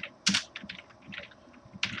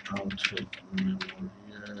out of memory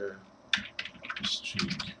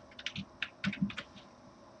string.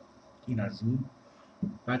 این از این.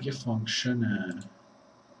 بعد یه فانکشن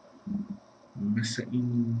مثل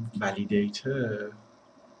این validator،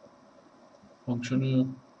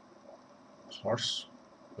 فانکشن parse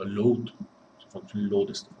و load، فانکشن load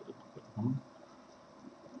استفاده میکنم.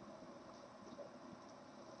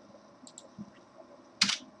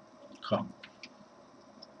 خب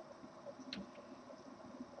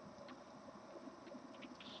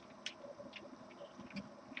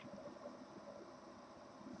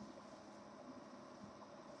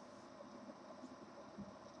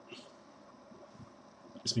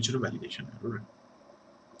اسمی چرا ولیدیشن اروره؟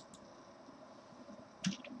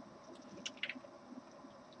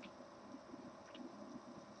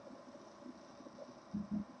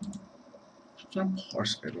 بذارم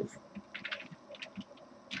پارس ارور.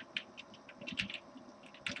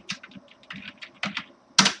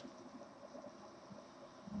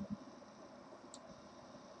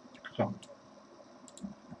 خب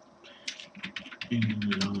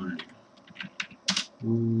inline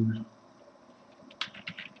rule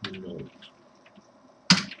load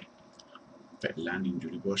فعلا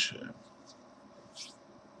اینجوری باشه.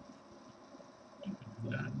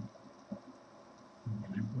 فعلا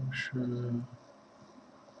اینجوری باشه.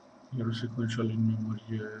 یه رو سیکونشال این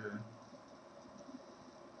مموری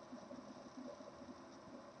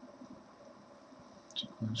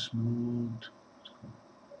سیکونس نود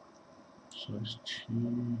سایز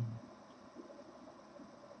تی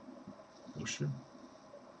باشه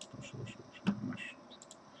همش.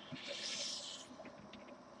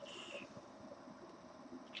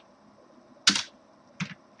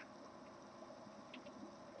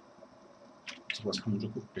 باز همونجا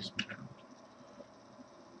کپی پیست میکنم.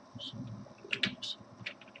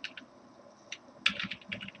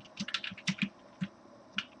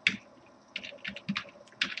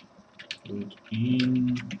 لود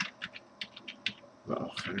این و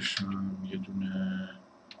آخرش هم یه دونه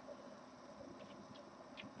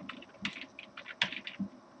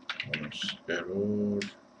error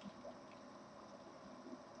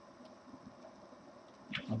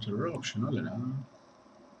error آپشناله نه؟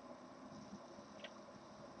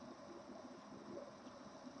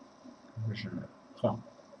 خب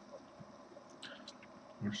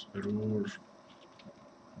error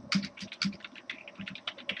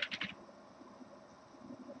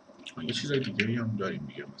یه چیزای دیگه هم داریم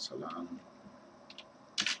دیگه، مثلا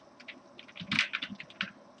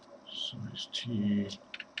size t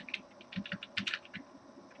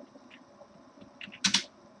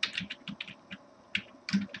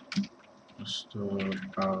store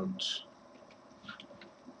out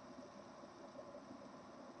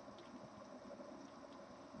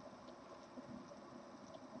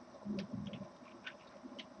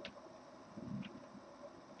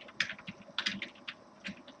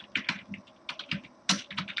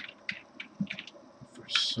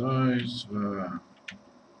size و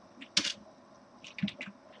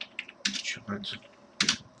چقدر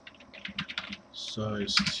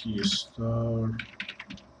size t star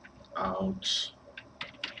out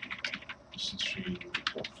string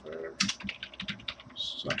buffer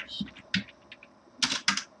size.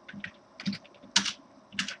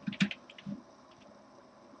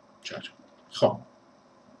 خب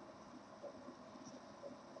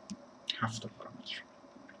 7 تا پارامتر.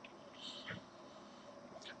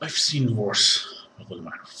 I've seen worse به قول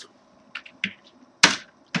معروف.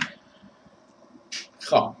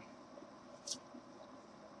 خب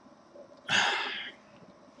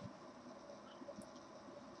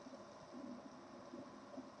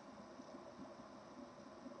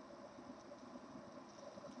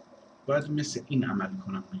باید مثل این عمل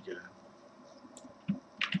کنم دیگه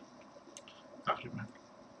تقریبا.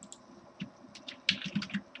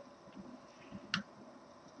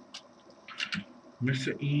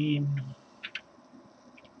 مثل این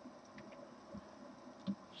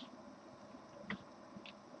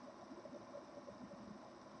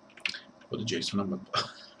خود جیسون هم باید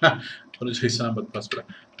خود جیسون هم باید پاس بدم.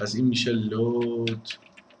 پس این میشه لود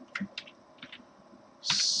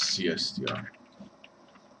CSTR.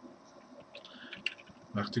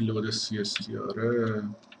 وقتی لود CSTR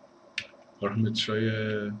پارامترهای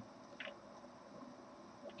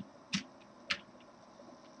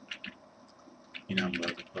اینم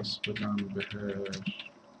باید پاس بدم بهش.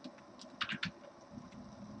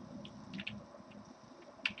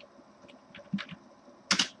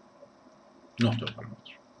 نه تا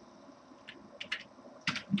پارامتر.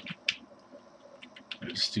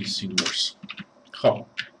 still seen worse. خب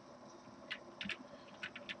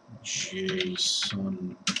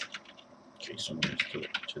JSON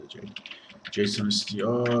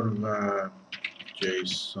STR و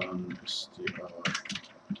JSON STR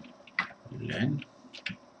len.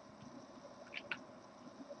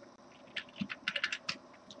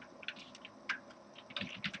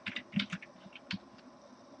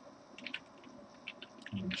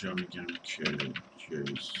 اینجا میگم که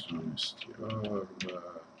JSON STR و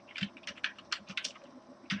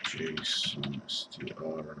JSON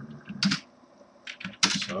STR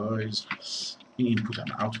size. این اینپوت هم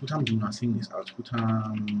آوتپوت هم do nothing نیست. آوتپوت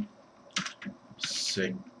هم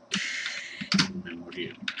sec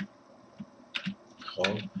memory.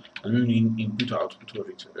 خب میبینید این اینپوت و آوتپوت و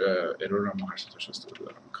ارور هم هر ستاش استفاده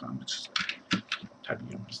دارم میکنم به چیز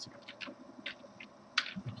طبیعی هم هستیم.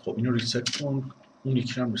 خب اینو ریست کن، اون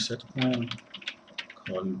یکی هم ریست کن.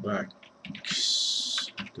 callbacks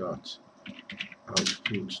dot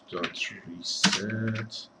output dot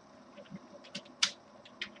reset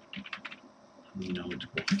node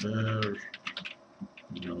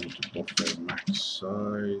buffer max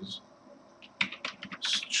size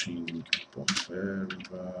string buffer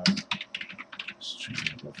و string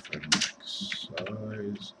buffer max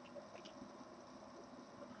size.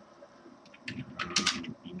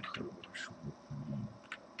 این کار رو باشون بکنیم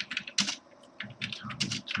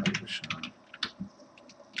تر بشن.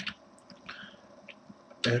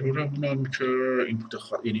 ارور هم که اینپوت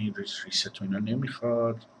خواد یعنی ریست و اینا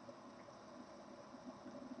نمیخواد.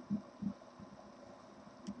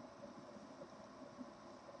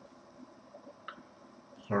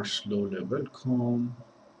 parse low level کن.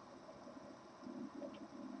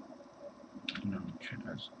 اینم که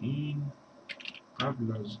از این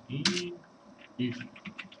قبل از این if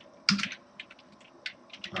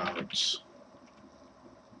out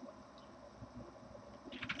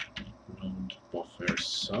node buffer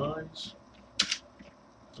size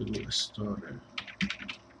بدو استاره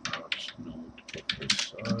out node buffer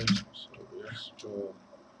size مساوی است با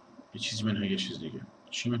یه چیزی منهای یه چیز دیگه.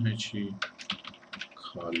 چی منهای چی؟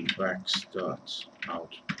 callbacks dot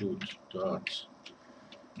output dot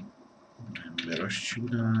ممبراش چی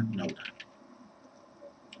بودن؟ نبودن.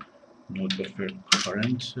 node buffer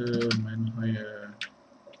current منهای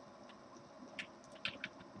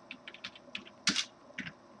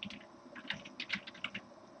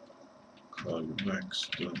callbacks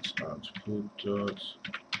dot output dot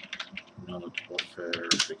node buffer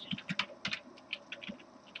بگیم.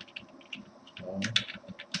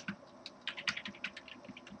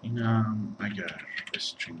 اینم اگر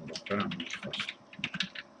string buffer هم میخواست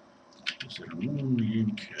بذارمون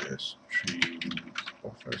میگیم که string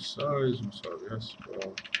buffer size مساوی است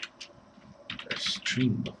با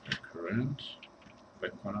string buffer current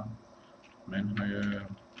فکر کنم منهای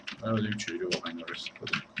بدیم چجوری واقعا این رو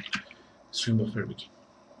استفاده میکنیم. string buffer بگیم.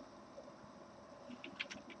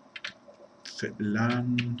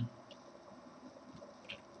 فعلا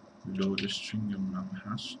لود string هم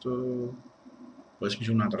هست و باعث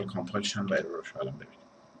میشه اون نداره کامپایل شن و ارورش الان ببینیم.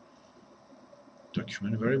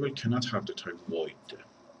 document variable cannot have the type void.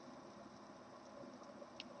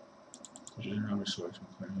 کجا این هم رو صحبت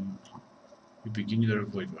میکنیم؟ یه بگینی داره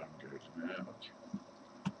void برمیگرده. اوکی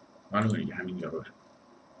معلومه دیگه همین یاروه.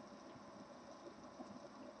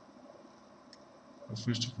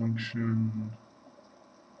 first function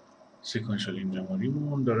sequential in memory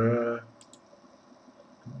مون داره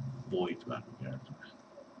void برمیگرده.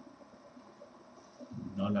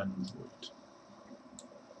 نالن وید.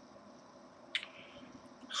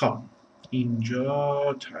 خب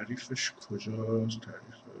اینجا تعریفش کجاست؟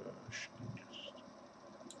 تعریفش اینجاست.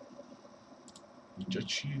 اینجا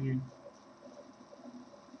چی؟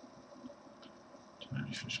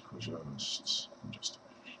 تعریفش کجاست؟ اینجاست.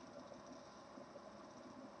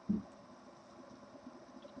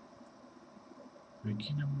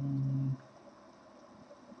 بگینمون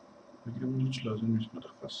هیچ لازم نیست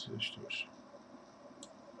متخصص داشته باشه.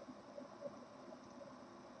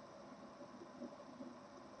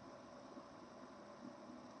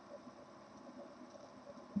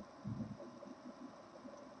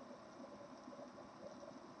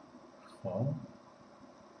 خب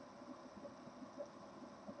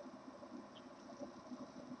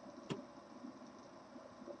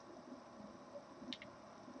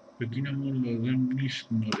بگینمون لازم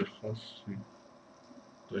نیست مورد خاصی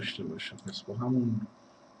داشته باشه. پس با همون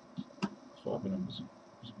قابلم بزن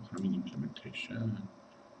با همین ایمپلمنتیشن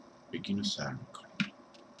بگین رو سر میکنیم.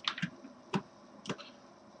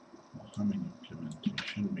 با همین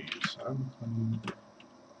ایمپلمنتیشن بگین رو سر میکنیم.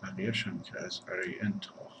 بقیهش هم که از ارای ان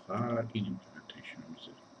تا آخر این ایمپلمنتیشن رو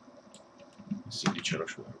میذاریم. این سیلی چرا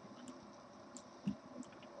شده رو بکنیم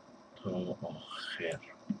تا آخر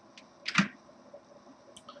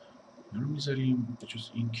این رو میذاریم. به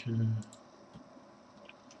جز این که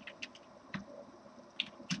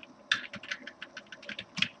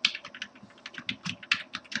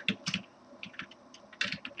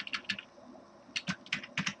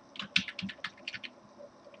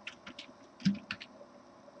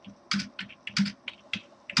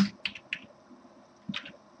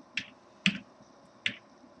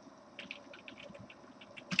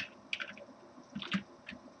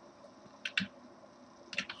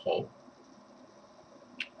خب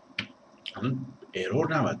الان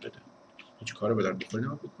ایرور نباید بده، هیچ کار به درد بخوری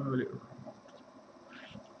نباید بکنه، ولی ایرور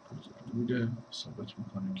بوده ثابت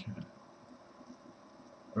میکنه که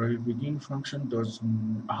array begin function does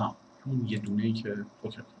همون یه دونه ای که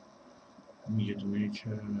اوکی، همون یه دونه ای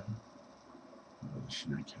که بازش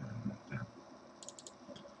نکردم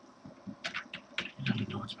این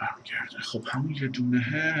نوت برمیگرده. خب همون یه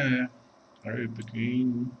دونه array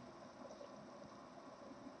begin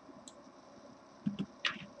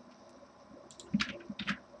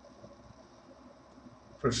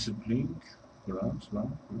first link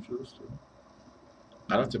سلام درسته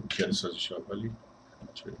البته پیاده سازی شد ولی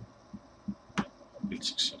بیل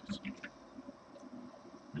سکسید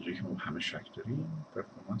اینجایی که ما همه شک داریم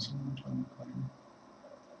پرفورمنس رو امتحان میکنیم.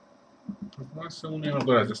 پرفورمنس اون یه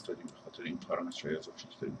مقدار از دست دادیم به خاطر این پارامترهای اضافی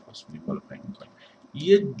که داریم پاس میدیم بالا پایین میکنیم.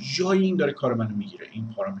 یه جایی این داره کار منو میگیره.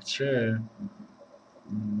 این پارامتر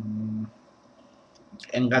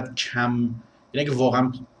انقدر کم، یعنی اگه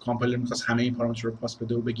واقعا کامپایلر میخواست همه این پارامتر رو پاس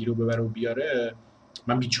بده و بگیره و ببره و بیاره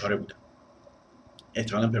من بیچاره بودم،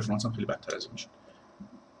 احتمالاً پرفورمنس هم خیلی بدتر از این میشد.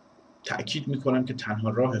 تأکید میکنم که تنها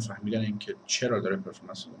راه فهمیدن این که چرا داره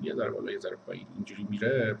پرفورمنس یه ذره بالا یه ذره پایین اینجوری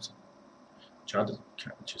میره، چقدر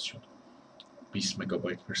چیز شد 20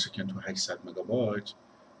 مگابایت پر سکند تو 800 مگابایت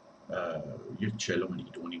یک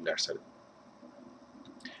 40.2%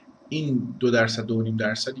 این 2%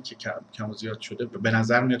 2.5% که کم و زیاد شده به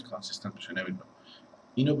نظر میاد کانسیستنت بشه. نمیدونم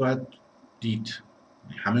اینو باید دید،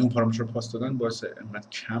 همه اون پارامتر رو پاس دادن باعث انقدر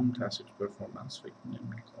کم تاثیر تو پرفورمنس فکر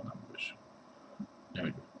نمی‌کنم بشه.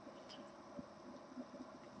 نمیدونم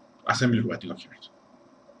اسمبلی رو باید نگاه کرد.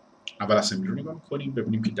 اول اسمبلی رو نگاه می‌کنیم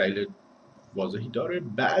ببینیم که دلیل واضحی داره،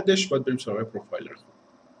 بعدش باید بریم سراغ پروفایلر خوب،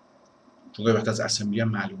 چون وقتی از اسمبلی هم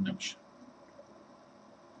معلوم نمیشه.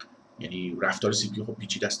 یعنی رفتار سی پی خب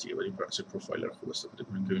پیچیده است دیگه، ولی برای پروفایلر خوب استفاده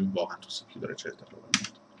کنیم که ببینیم واقعا تو سی پی داره چه اتفاقی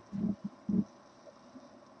میفته.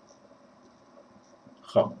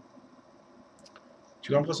 خب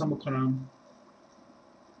چیکار می‌خواستم بکنم؟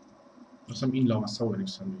 مثلا این لامصب رو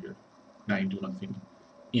بنویسم دیگه. نه این دو ناتینگ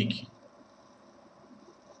یکی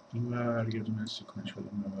این ور یه دونه سیکونشال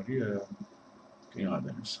مموریه که این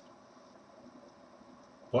قاعده بنویسم.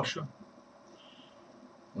 باشه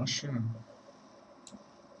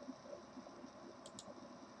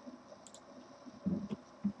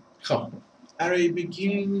خب array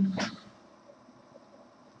begin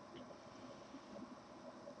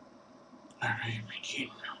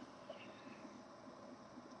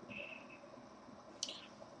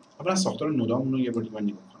اولا ساختار نودامون رو یه بار دیگه من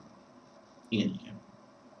نگاه کنم. اینه دیگه.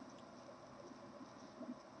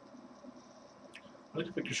 حالا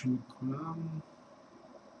که فکرشو میکنم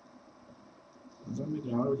نظرم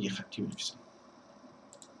میدونم رو یه خطی بنویسم،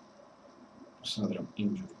 دوست ندارم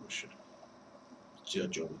اینجوری باشه زیاد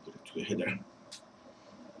جا بگیره توی هدرم.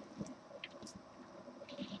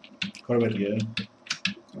 کار بدیه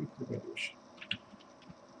باشه.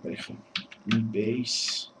 خب این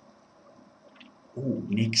بیس او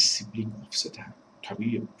نیکس سیبلینگ آفست هم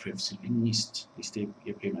طبیعی پریف سیبلینگ نیست، لیست یه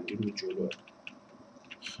پیوندی رو به جلو.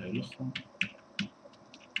 خیلی خوب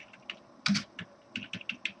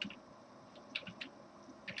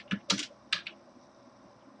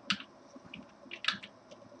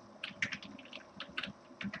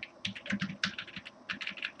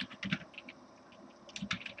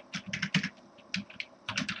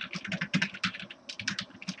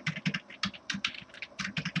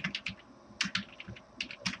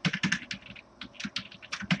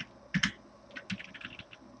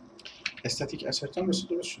استاتیک اسرتان رسید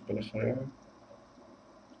درست شد بالاخره.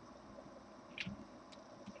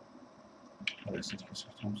 استاتیک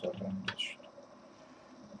اسرتان ظاهرا درست شد.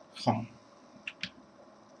 خب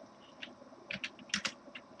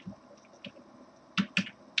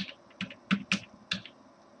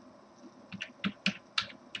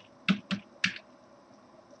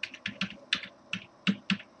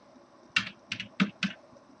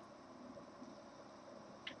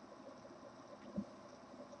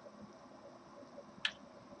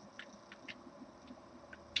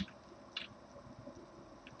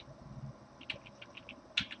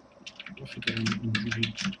وقتی دارم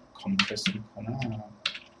اینجوری کامپرس میکنم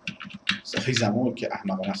خیلی زمان که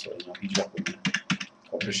احمقانه است، اینا هیچ وقت بگیم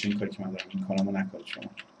کامپرس این کاری که من دارم میکنم و نکنید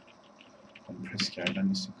شما. کامپرس کردن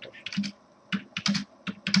نیست این کار.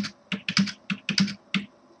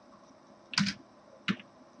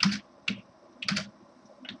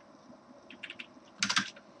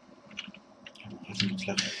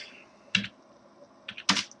 مطلق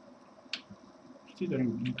وقتی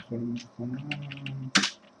دارم این کار میکنم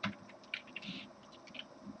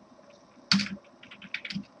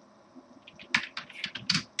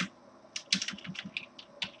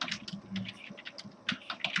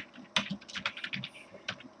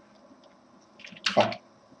خب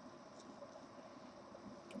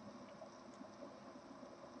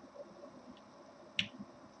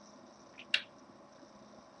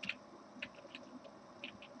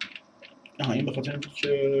این به خاطر اینکه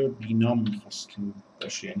که بینام میخواستیم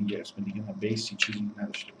باشه، یعنی یه اسم دیگه نه بیسی چیزی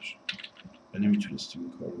نداشته باشه و نمیتونستیم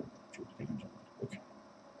این کار رو جور دیگه انجام بدیم. اوکی.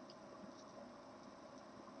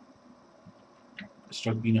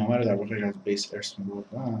 استراک بینامه رو در واقع از بیس ارث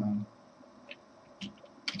میبردن.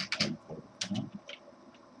 این کار بکنم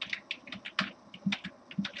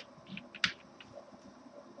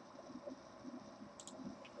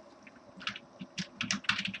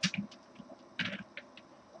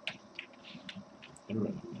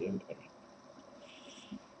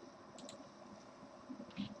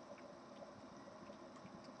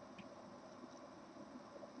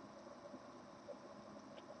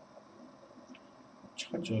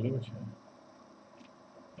چقدر جالبه که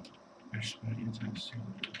ارث بر یه تاثیر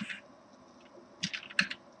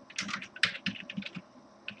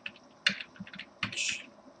داشت.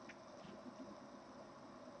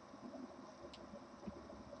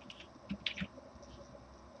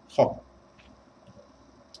 خب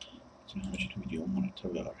همشه تو ویدیو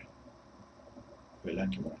مرتبه. آره فعلا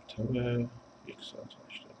که مرتبه 1 ساعت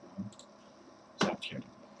 8 دقیقه ضبط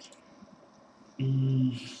کردیم.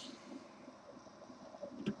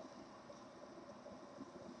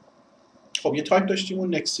 خب یه تایپ داشتیم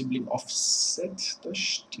و next sibling offset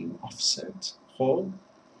داشتیم. offset خب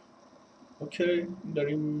اوکی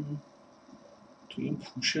داریم تو این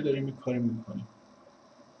پوشه داریم یه کاری میکنیم.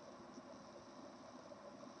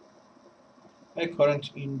 اگه کارنت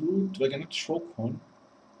این بود وگرنه ترو کن.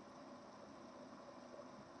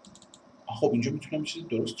 خب اینجا میتونم چیزی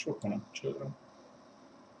درست ترو کنم. چرا دارم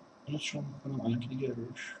اینو ترو میکنم الان که دیگه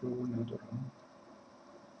اروش رو ندارم.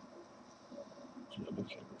 جالبه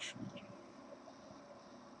که اروش رو ندارم.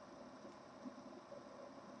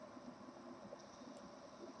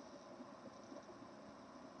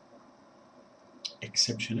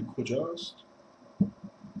 اکسپشن کجاست؟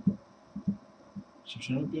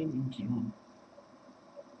 اکسپشن رو بیارم این بیرون.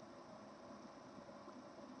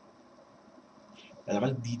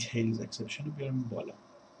 حداقل دیتیلز اکسپشن رو بیارم بالا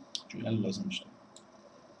چون الان لازمش دارم.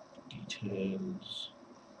 دیتیلز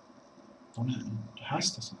اون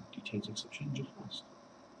هست اصلا. دیتیلز اکسپشن اینجا هست.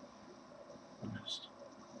 اون هست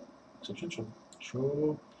اکسپشن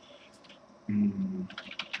شو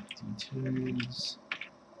دیتیلز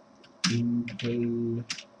ایمپل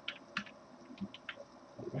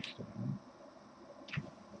بک دارم.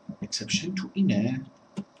 اکسپشن تو اینه.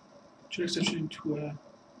 چرا اکسپشن این توه؟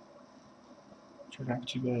 چه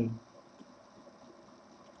ربطی به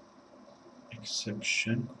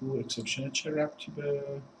اکسپشن کو؟ اکسپشن چه ربطی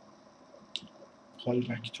به کال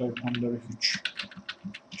بک تایپ هم داره؟ هیچ.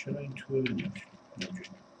 چرا این توه؟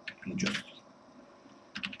 اینجاست.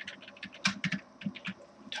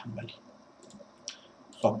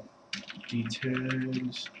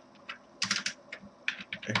 details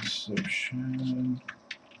exception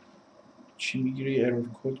چی میگیره؟ ارور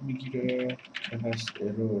کد میگیره که هست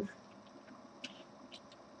ارور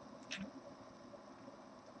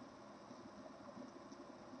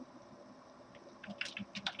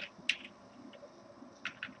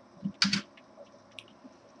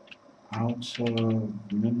out of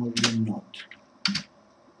memory not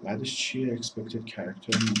بعدش چیه؟ expected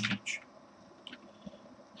character not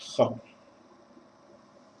خب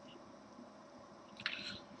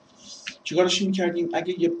چیکارش میکردیم؟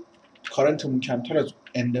 اگه یه کارنتمون کمتر از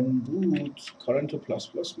اندمون بود کارنتو پلاس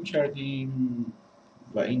پلاس میکردیم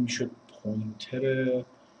و این میشد پوینتر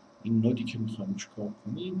این نودی که میخوایم چیکار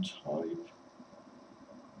کنیم تایپ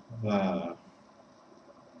و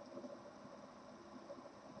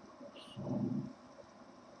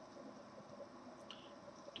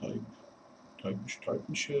تایپ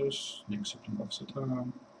میشه نکسپتینگ آفست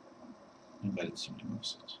هم invalid سیمپلینگ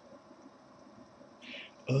آفست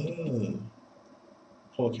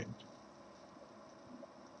اوکی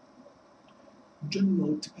اینجا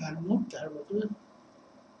نود بر نود در واقع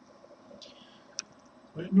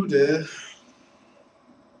نوده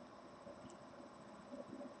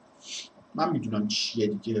من میدونم چیه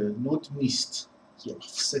دیگه نود نیست یه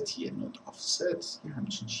آفستیه نود آفست یه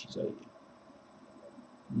همچین چیزاییه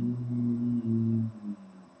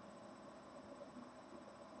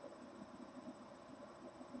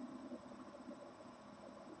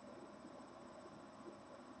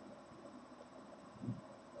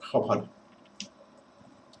خب حالا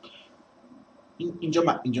اینجا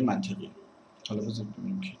منطقیه حالا بذار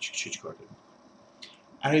ببینیم که چی کار داریم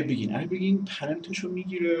ارای بگین پرنتشو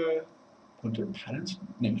میگیره پوینتر پرنت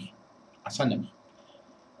نمیخوام اصلا نمیخوام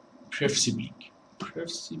پرف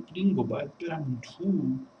سیبلینگ رو باید برم اون تو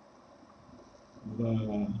و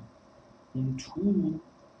اون تو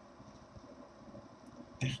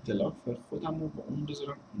اختلاف خودم رو با اون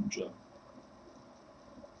بذارم اونجا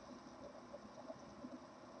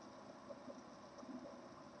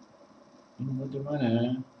این مود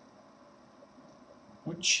منه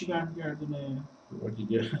ما چی برمیگردونه دوباره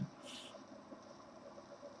دیگه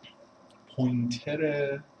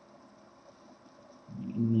پوینتر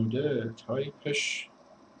این نوده تایپش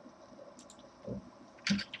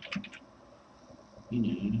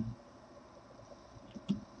اینه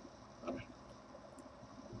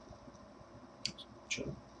چرا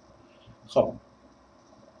خب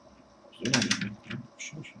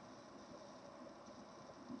چی میشه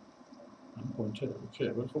پوینتر اوکی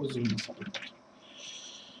ولی خب از این مثلا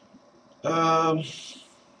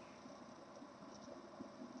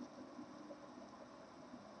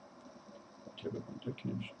پوینتر که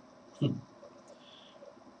نمیشه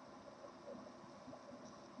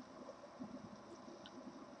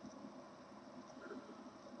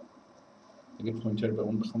اگه پوینتر به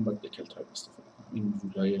اون بخوام باید دکل تایپ استفاده کنم این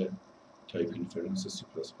رولای تایپ اینفرنس سی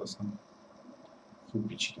پلاس پلاس هم خوب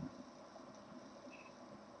پیچیدن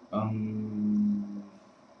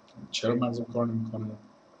چرا مغزم کار نمیکنه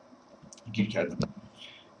گیر کردم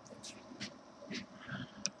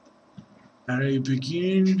array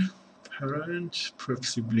begin parent pref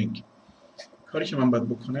sibling کاری که من باید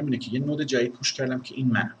بکنم اینه که یه نود جدید پوش کردم که این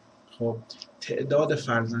منم خب تعداد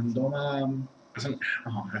فرزندامم اصلا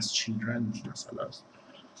هست children مثلا است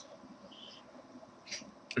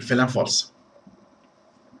فعلا فالس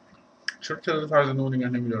چرا تعداد فرزندامو نگه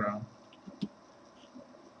نمیدارم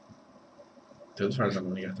تعداد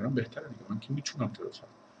فرزندامو نگه دارم بهتره دیگه من که میتونم تعداد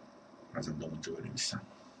فرزندامو اونجا بنویسم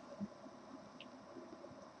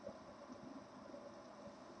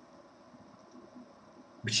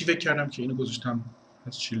به چی فکر کردم که اینو گذاشتم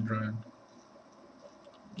از children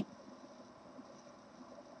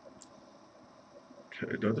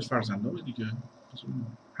تعداد فرزندام دیگه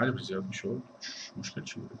حالا زیاد میشد مشکل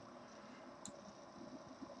چی بود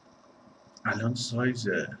الان سایز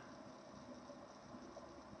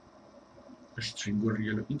استرینگ و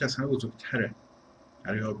ریل این دستانه بزرگتره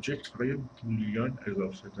برای آبجکت فقط یه بولیان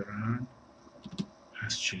اضافه دارن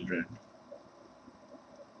هست children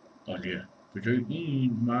عالیه به جای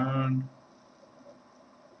این من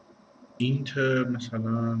اینت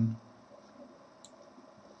مثلا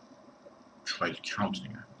child count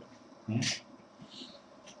نگه میدارم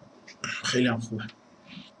خیلی هم خوبه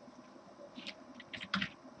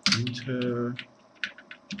اینت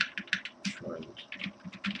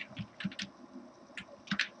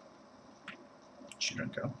children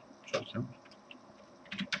count child count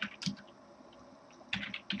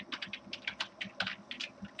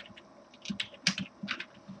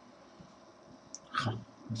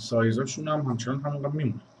سایزاشون هم همچنان همونقدر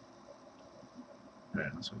میمونه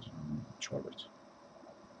سایزشون 4 بیت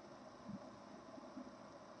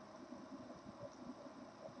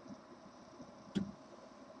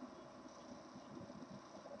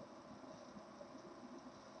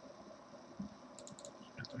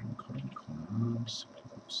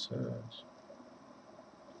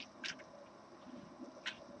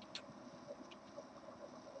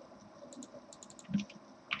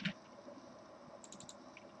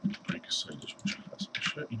اگه سایزش مشخص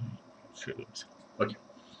بشه این شده بزن. اوکی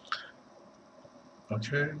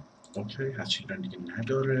اوکی اوکی هرچی دیگه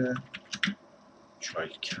نداره.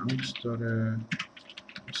 چایلد کاونت داره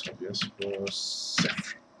مساوی است با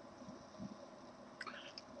 0.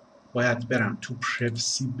 باید برم تو پرف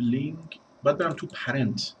سیبلینگ، باید برم تو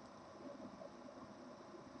پرنت.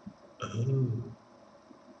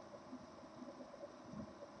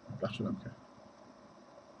 بدبخت شدم که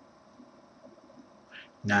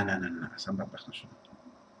نه اصلا بدبخت نشدم،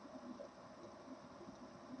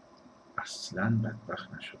 اصلا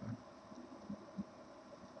بدبخت نشدم.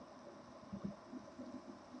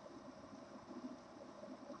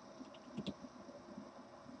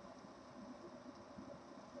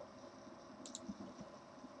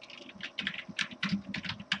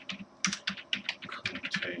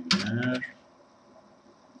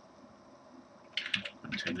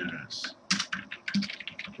 کانتینر از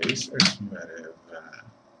بیس ارث میبره و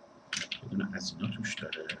بدون از اینا توش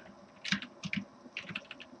داره.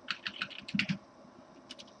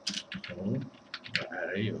 خب و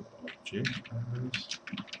ارای آبجکت از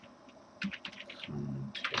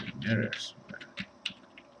کانتینر ارث میبره.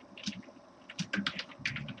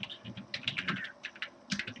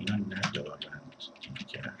 اینا ندارند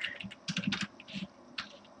دیگر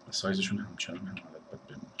و سایزشون همچنان هم حالت باید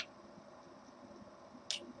بمونه.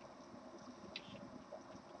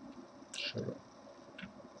 چرا؟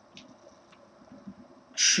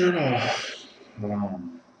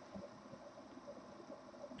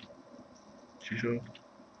 چی شد؟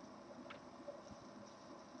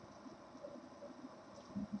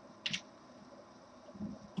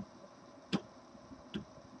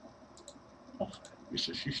 آخر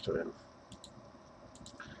 26 تا ارور.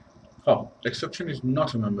 خب exception is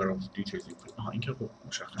not a member of details include. آها این که خب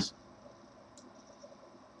مشخصه.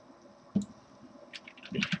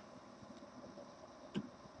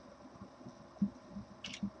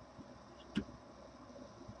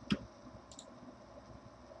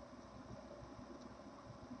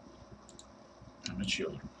 همه چی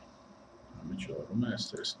آروم، همه چی آرومه،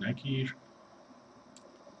 استرس نگیر.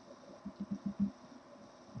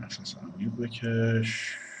 نفس عمیق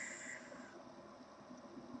بکش.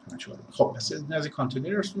 همه چی آرومه. خب پس از کانتینر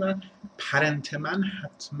رسوندن. پرنت من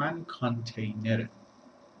حتما کانتینره.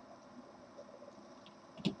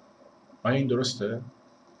 آیا این درسته؟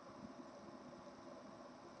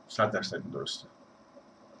 100% این درسته.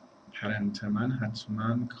 پرنت من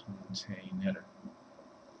حتما کانتینره.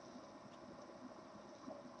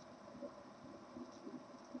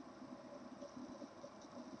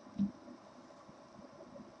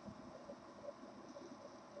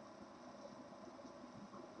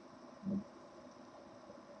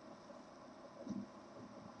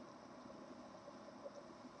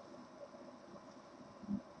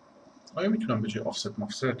 آیا میتونم به جای آفست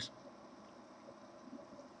مافست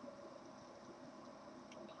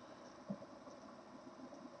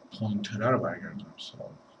پوینتر رو برگردونم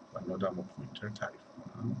سال و نودم با پوینتر تعریف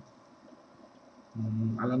کنم؟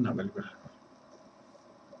 الان نه، ولی به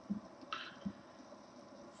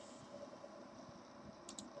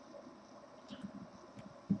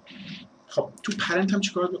خب تو پرنت هم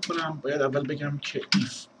چیکار بکنم؟ باید اول بگم که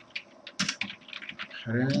if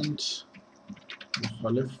پرنت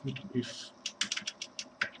مخالف بود if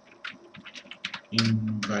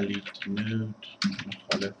invalid node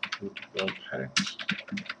مخالف بود با پرنت.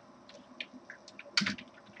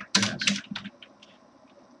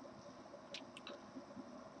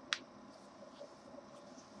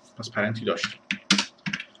 پس پرنتی داشته.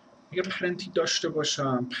 اگر پرنتی داشته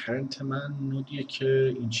باشم، پرنت من نودیه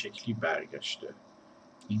که این شکلی برگشته،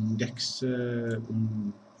 ایندکس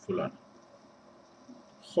اون فلان.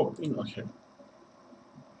 خب این اوکی.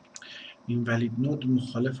 این ولید نود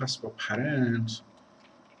مخالف است با پرنت.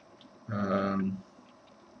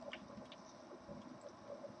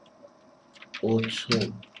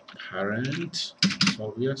 اوتو پرنت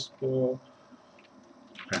مساوی است با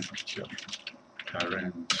پرنت پیتیار.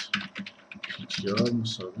 پرنت پیتیار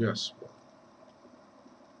مساوی است با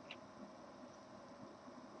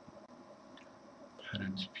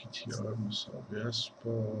پرنت پیتیار مساوی است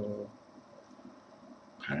با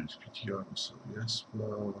پرنت پیتیار مساوی است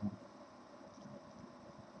با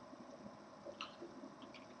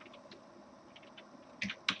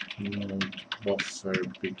نود بافر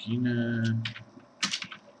بگین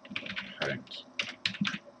پرنت.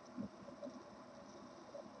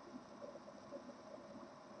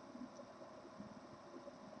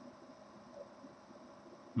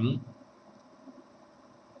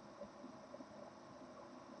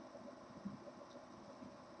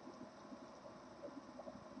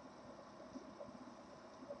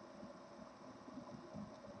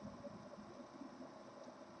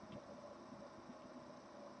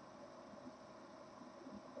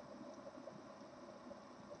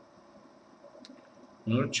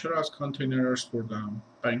 اونا رو چرا از کانتینرز بردم؟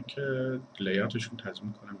 برای اینکه لیاتشون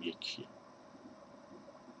تضمین کنم یکیه.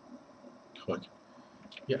 خب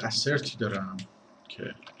یه assertی دارم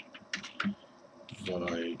که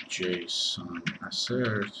void JSON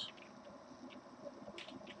assert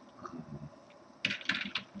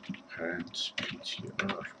parent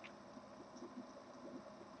ptr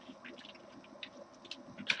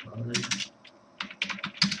type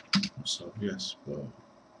مساوی است با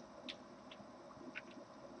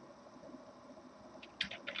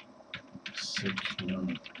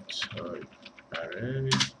signal type array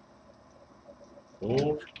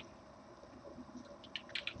or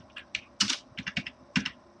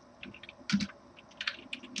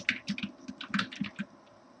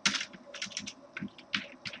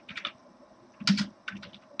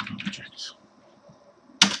object.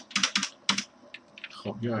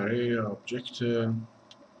 خب یه array object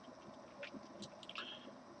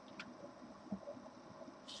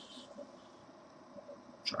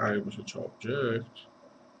چه array باشه چه object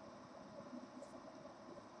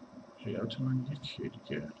هیئت من یکیه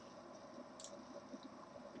دیگه.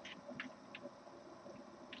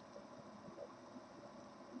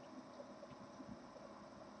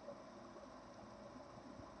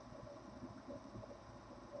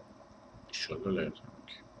 انشالله لیت هم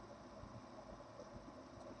یکی.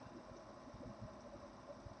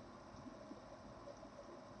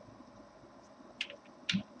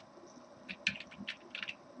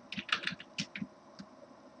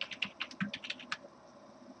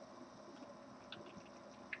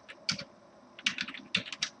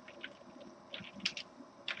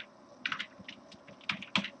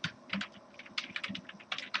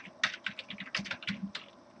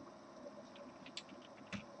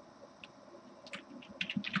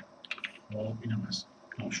 خب اینم هست.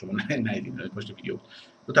 شما ندیدین پشت ویدیو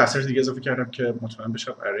دو تا asset دیگه اضافه کردم که مطمئن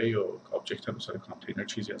بشم array و object هم مثلا کانتینر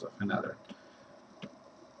چیزی اضافه نداره.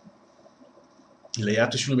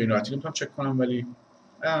 لیاتشون رو به این راحتی نمیتونم چک کنم ولی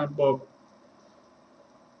با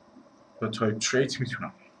تایپ تریت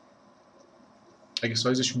میتونم اگه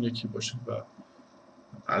سایزشون یکی باشه و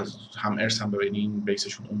از هم ارث هم ببینین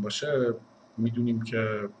بیسشون اون باشه میدونیم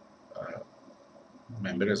که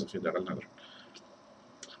ممبر اضافی دقیق نداره.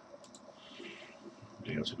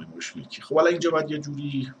 لیات ممبرشون یکی. خب حالا اینجا باید یه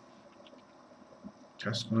جوری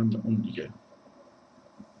کست کنم به اون دیگه.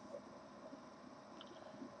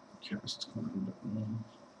 کست کنم به اون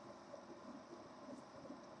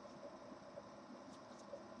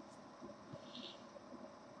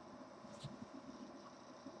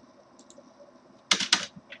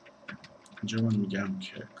اینجا من میگم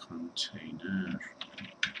که کانتینر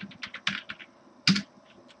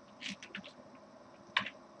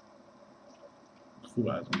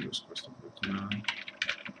خوبه از اون درست استفاده کنم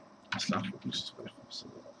اصلا خوب نیست ولی خوب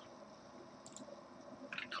استفاده کنم.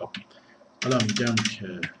 خب حالا میگم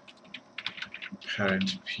که parent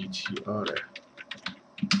ptr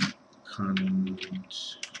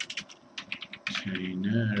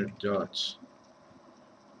container dot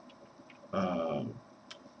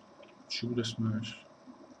چی بود اسمش؟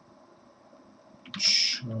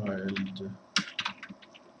 child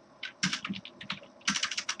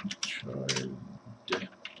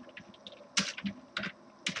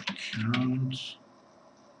count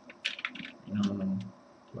اینا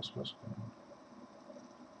پلاس کنم.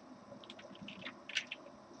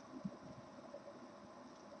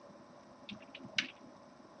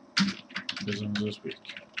 بزن درست بید.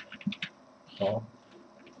 خب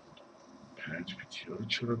parent ptr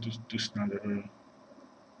چرا دوست نداره؟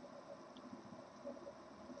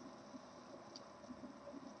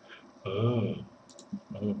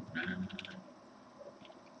 نه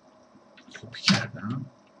کپی کردم.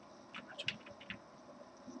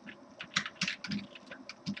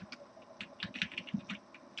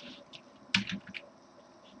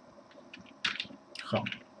 خب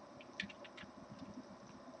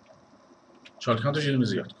چارت کانتش یه دونه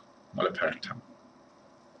زیاد کن مال پرنت هم.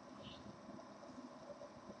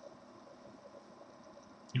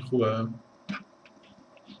 این خوبه.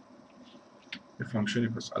 یه فانکشنی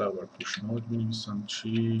پس علاوه بر پوش نود می نویسم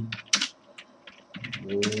چی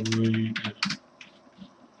void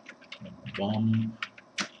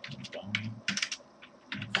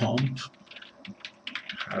bump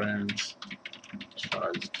parent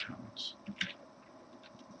child count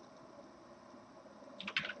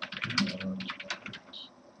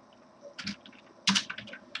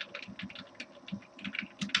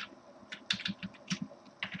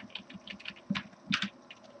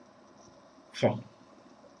خب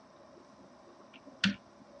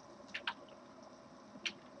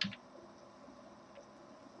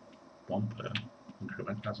بامپ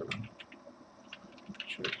اینکریمنت نزدم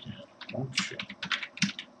function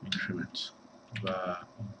increment و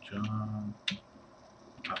اینجا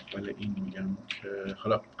اول این میگم که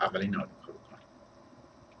حالا اول این کار بکنم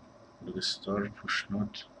لود استار پوش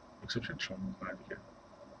نوت اکسپشن شما میکنه دیگه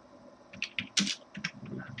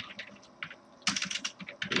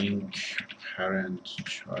link parent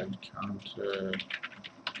child counter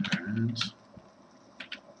parent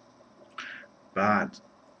بعد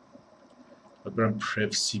برم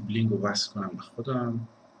prev sibling رو وصل کنم به خودم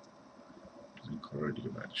این کار رو دیگه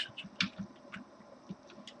بعدش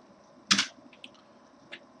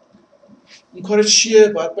این کار چیه؟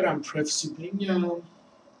 باید برم prev sibling رو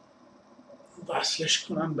وصلش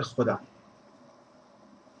کنم به خودم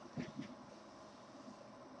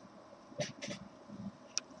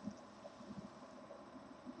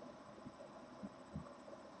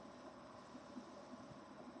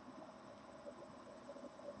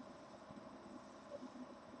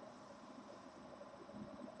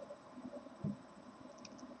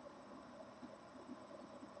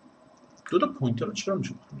دو تا پوینتر رو چرا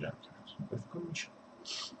میشه جمع کرد؟ فکر کنم میشه.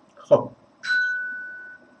 خب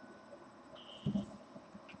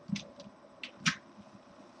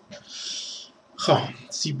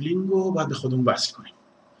سیبلینگ رو باید به خودمون وصل کنیم.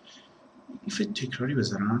 ایف تکراری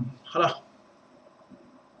بذارم. حالا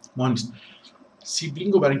ما نیست.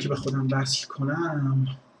 سیبلینگ رو برای اینکه به خودم وصل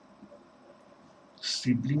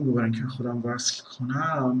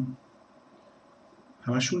کنم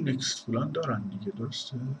همشون نکست فلان دارن دیگه،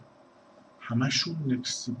 درسته؟ همشون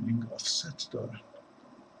نکست سیبلینگ آفست دارن.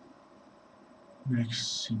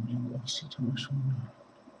 نکست سیبلینگ آفست همشون دارن.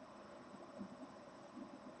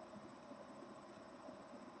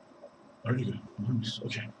 آره دیگه مهم نیست.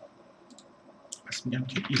 اوکی. پس میگم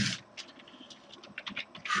که if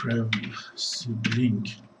prev sibling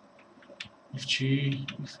if چی؟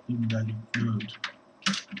 if invalid node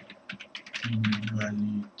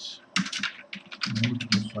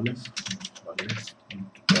مخالف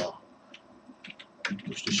بود با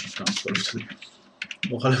پشت شیفت ترانسفر افتاده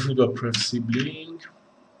مخالف بود با prev sibling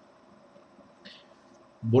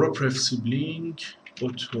برو prev sibling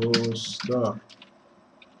auto star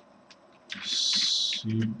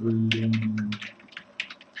sibling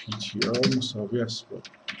ptr مساوی است با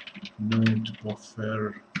نود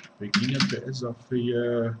بافر بگینه به اضافه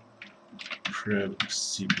prev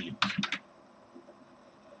sibling.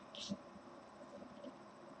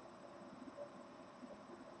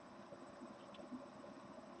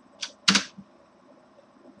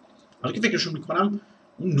 حالا که فکرشو میکنم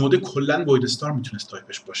اون نود کلا void star میتونست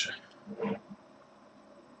تایپش باشه،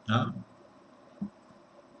 نه؟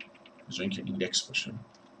 بجای اینکه ایندکس باشه.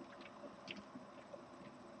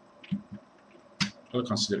 حالا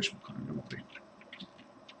کانسیدرش میکنم یه موقعی.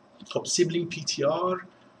 خب سیبلینگ PTR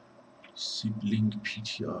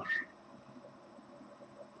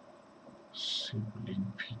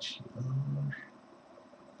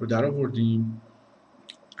رو در آوردیم.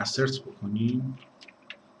 اسرت بکنیم.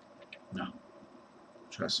 نه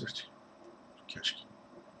چه اسرتی؟ کشکی.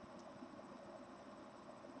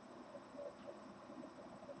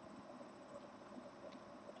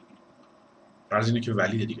 فرض اینه که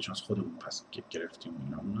ولیده دیگه چون از خودمون پس گرفتیم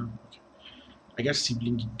اینا. اگر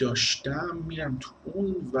سیبلینگی داشتم میرم تو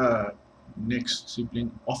اون و next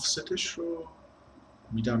سیبلینگ آفستش رو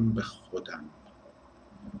میدم به خودم.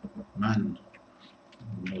 من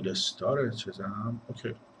نود استار چیزم.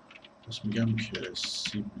 اوکی. پس میگم که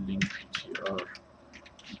سیبلینگ PTR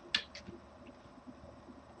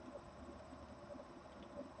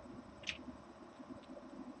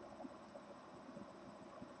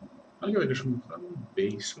اگه بگشون میکنم اون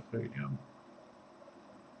بیس رو خیلی هم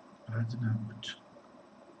بد نبود.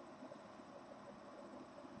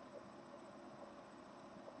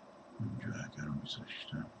 اونجا اگر رو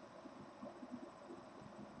میذاشتم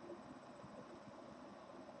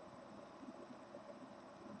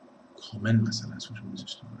کامن مثلا اسمشو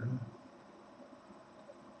میذاشتم.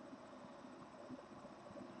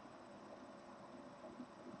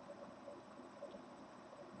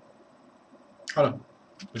 حالا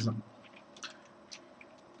بزنم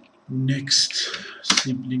next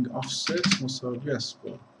sibling offset مساوی است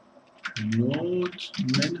با نود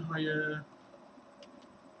منهای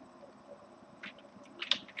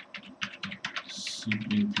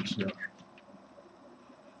sibling PTR.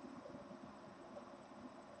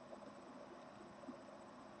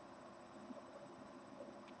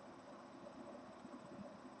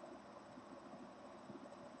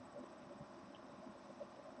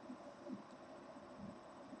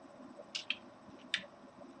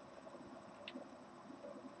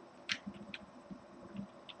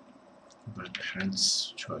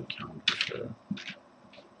 parents child count بشه.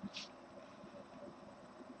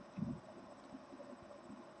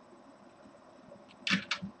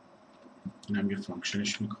 اینم یه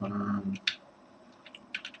فانکشنش میکنم.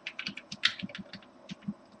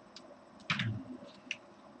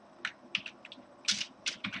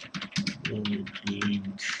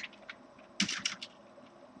 link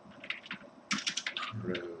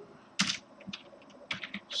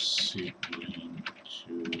sibling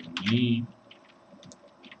to me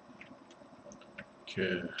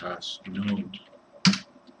که هست نود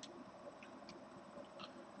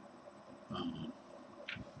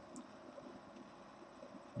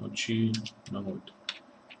چی؟ نود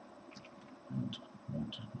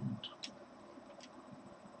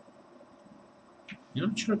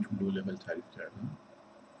اینا چرا تو لو لول تعریف کردن؟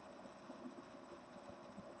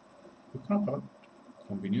 بکنم فقط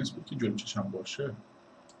کانوینینس بود که جلو چشم باشه.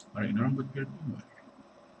 آره اینا رو هم باید بیاریم این ور.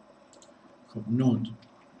 خب نود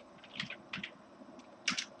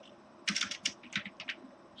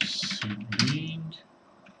سیبلینگ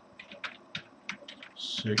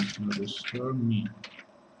سیک نود استار می.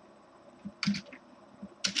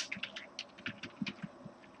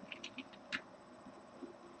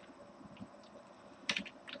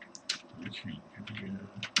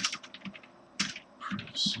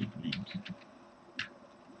 سیبلینگ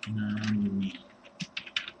اینم می.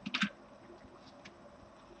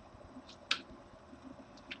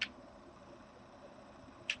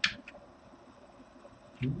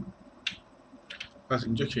 پس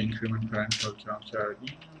اینجا که اینکریمنت پرنتال کانت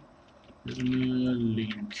کردیم یه دونه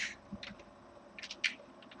لینک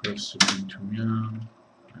پرسیبلینگ تو می هم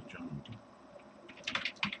انجام میدیم.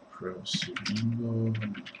 پرسیبلینگ رو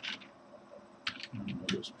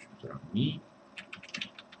اسمش میذارم می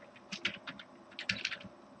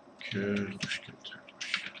که خوشگل‌تر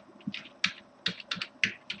باشه.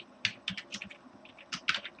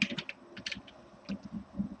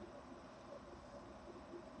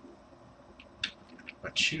 و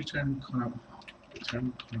چی ریترن میکنم؟ ریترن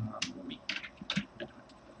میکنم می.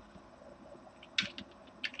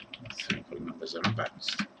 اینم بذارم بد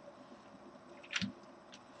نیست.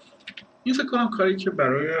 این فکر کنم کاری که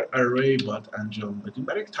برای array باید انجام بدیم،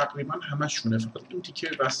 برای تقریبا همشونه، فقط این تیکه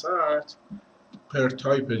وسط پر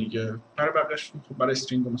تایپ دیگه. برای بقیه‌اش خب برای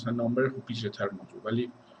استرینگ مثلا نامبر خوب پیچیده‌تر موضوع،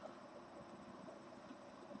 ولی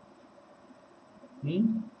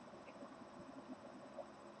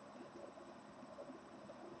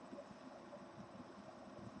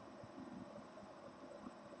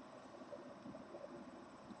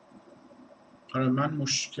آره من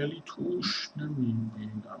مشکلی توش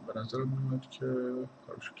نمیبینم. به نظرم میاد که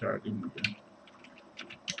کارشو کردیم دیگه.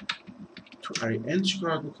 تو array end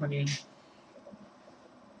چیکار بکنیم؟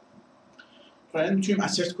 تو array end میتونیم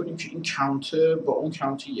assert کنیم که این کانت با اون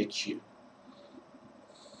کانت یکیه.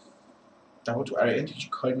 در واقع تو array end هیچ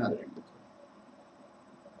کاری نداریم بکنیم.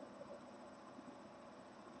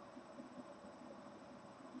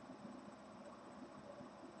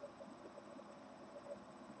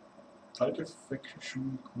 حالا که فکرشو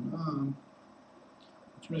میکنم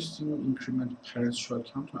میتونستیم اینکریمنت پرنشال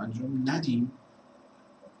کانت رو انجام ندیم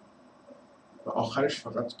و آخرش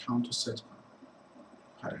فقط کانت رو ست کنیم.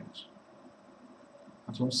 پرنت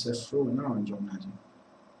حتی اون صفر رو اینا رو انجام ندیم.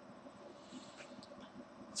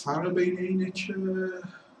 فرق بین اینه که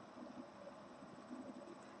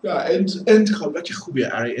اند کالبک خوبیه.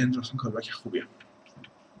 array end اصلا کالبک خوبیه.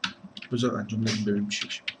 بذار انجام بدیم ببینیم چی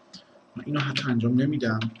میشه. من اینو حتی انجام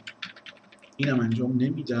نمیدم، اینم انجام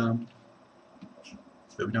نمیدم،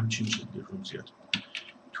 ببینم چی میشه. روم زیاد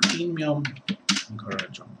تو این میام این کار رو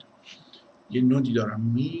انجام میدم. یه نودی دارم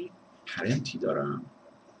می، پرنتی دارم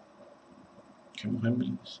که مهم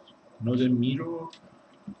نیست. نود می رو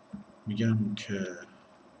میگم که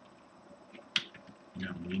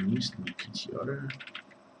میگم می نیست، می پی تی آره،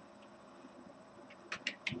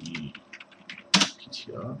 می پی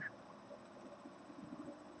تی آر.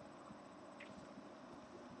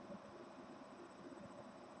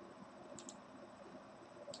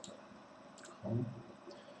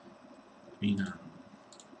 اینم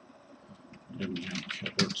میگم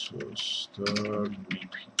که ارتو ستار می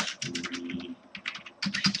پی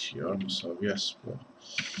تی آر مساوی است با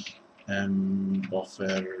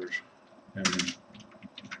بافر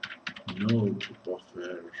نود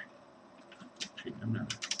بافر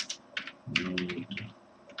نود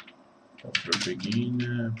بافر بگین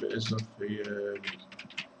به اضافه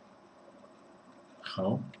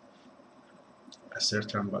خب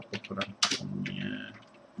assert هم باید بکنم کمیه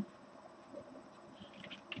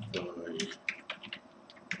by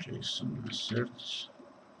JSON assert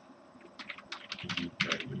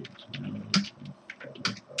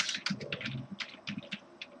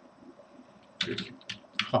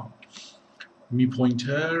خب می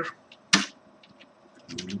پوینتر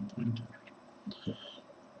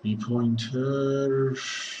می پوینتر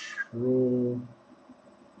رو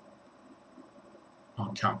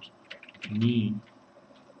کاونت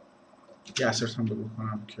یه اسرت هم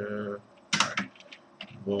بکنم که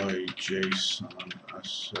وای جیسون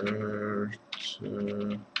اسرت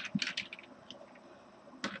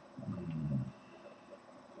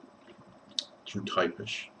تو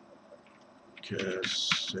تایپش که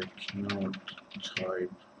سکنود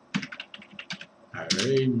تایپ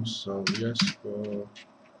ارای مساوی است با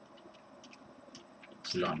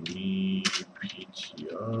فلانی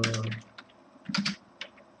PTR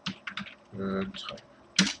تایپ.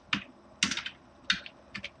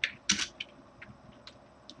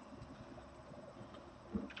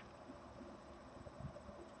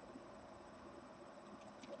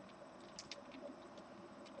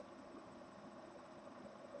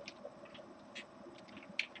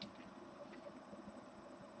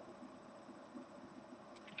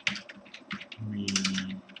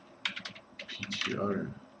 PTR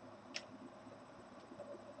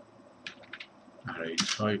ارای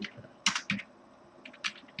تایپ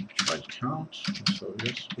فایل کاونت مساوی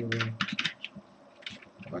است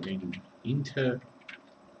با این اینتر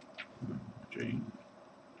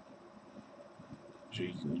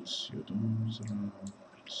جی 32 میذارم.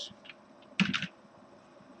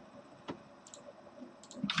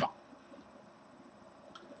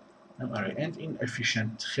 برای اند این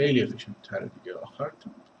افیشنت خیلی افیشنت تره دیگه. آخر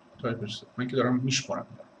تایپش من که دارم میشمارم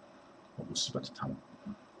با مصیبت تمام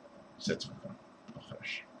ست میکنم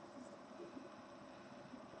آخرش.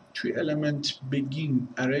 توی المنت بگین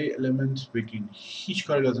ارای المنت بگین هیچ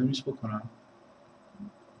کاری لازم نیست بکنم،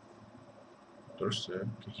 درسته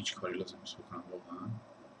که هیچ کاری لازم نیست بکنم، واقعا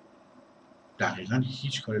دقیقا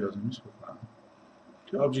هیچ کاری لازم نیست بکنم.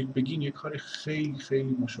 توی آبجکت بگین یه کاری خیلی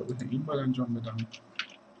خیلی مشابه این باید انجام بدم،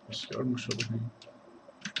 بسیار مشابه این.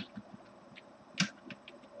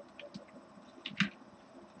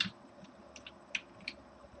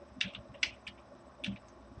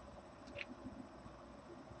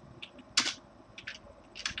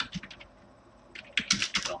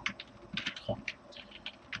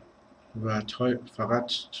 و تایپ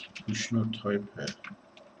فقط توش نوع تایپ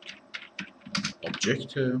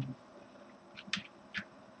آبجکت و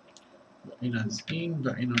این از این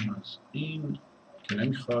و این هم از این که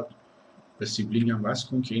نمیخواد. به سیبلینگ هم وصل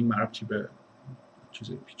کن که این مربوطی به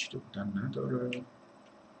چیزای پیچیده بودن نداره.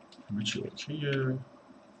 همه چی اوکیه،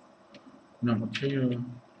 اینم اوکیه.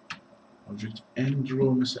 آبجکت اند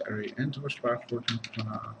رو مثل ارای اند باش برخورد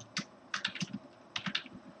میکنم.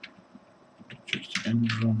 آبجکت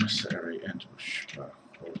اند رو مثل ارای اند باش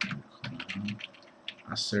برخورد میکنم.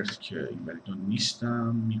 assert که این ولیدون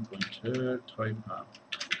نیستم. می پوینتر تایپ هم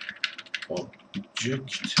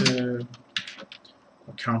آبجکت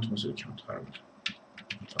کانت مثل کانت قرار بده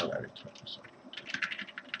فقط ارای تایپ مثل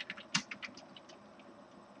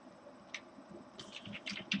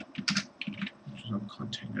چیزم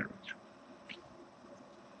کانتینر بگیرم.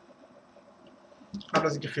 قبل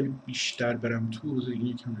از اینکه خیلی بیشتر برم تو روز این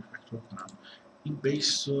یکم ریفکتور کنم. این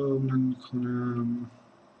بیس رو من میکنم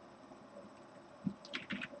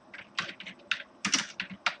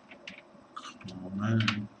کامل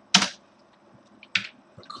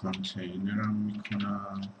و کانتینرم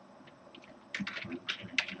میکنم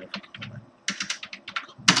کانتینر کامل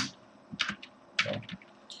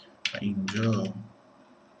و اینجا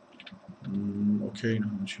اوکی این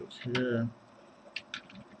همه چی اوکیه.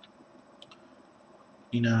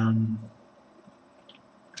 اینم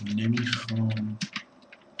نمیخوام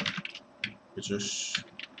به جاش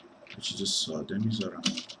یه چیز ساده میذارم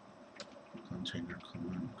کانتینر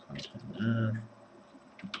کامل کانتینر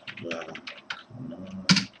و کامل.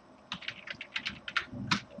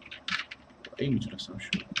 این میتونستم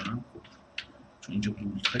شروع کنم چون اینجا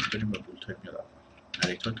بول تایپ داریم و بول تایپ میاد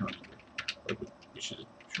ارای تایپ هم داریم یه چیز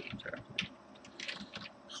شروع کردم.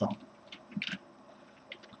 خب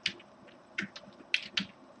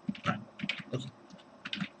اوکی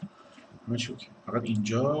همه چی اوکی. فقط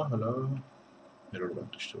اینجا حالا ارور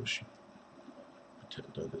باید داشته باشیم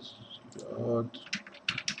تعداد زیاد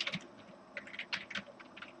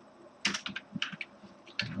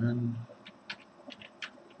کامل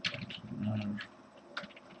کانتینر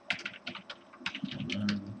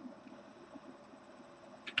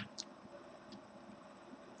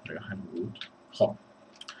همین بود. خب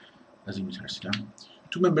از این میترسیدم.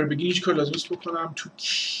 تو ممبر بگین هیچ کار لازم نیست بکنم. تو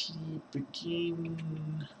کی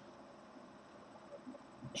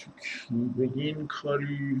بگین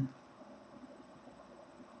کاری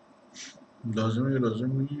لازمه یا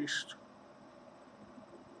لازم نیست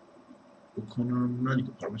بکنم. نه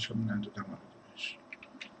دیگه پارامترش هم ندادم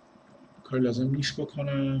کاری لازم نیست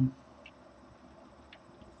بکنم.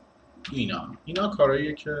 اینا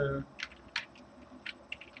کارهاییه که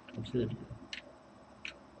اوکی دیگه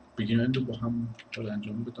بگیرند رو با هم باید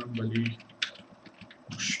انجام بدم، ولی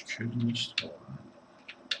مشکلی نیست واقعا،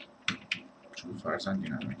 چون فرزندی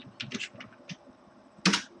ندارم که خوبش کنم.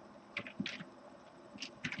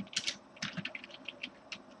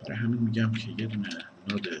 برای همین میگم که یه دونه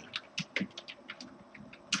نود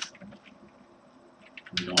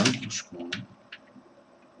نال توش کن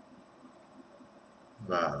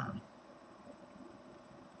و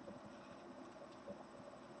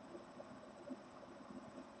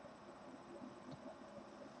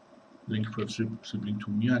لینک سیبلینگ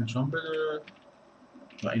تو می انجام بده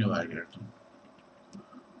و اینو برگردون.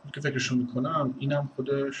 که فکرشو میکنم اینم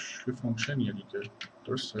خودش یه فانکشنیه دیگه،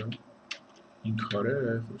 درسته؟ این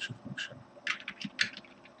کاره خودش یه فانکشن.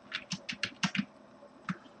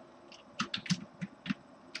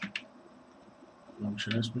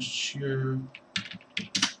 فانکشن اسمش چیه؟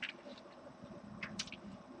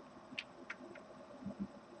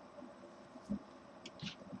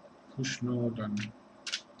 push node and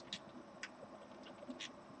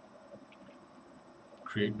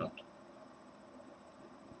create node.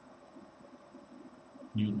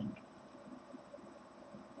 new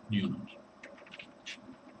node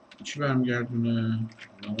چی برمیگردونه؟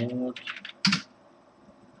 node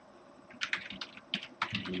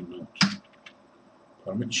new node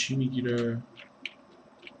پارامتر چی میگیره؟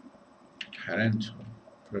 parent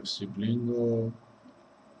pref sibling و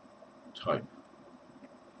type.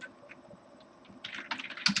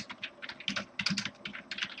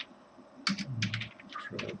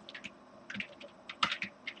 pref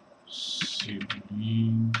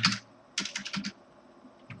sibling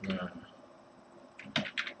و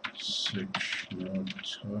section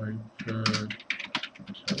type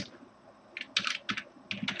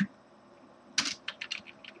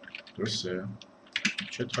درسته؟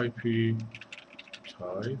 چه تایپی؟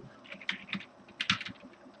 تایپ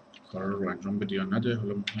کار رو انجام بده یا نده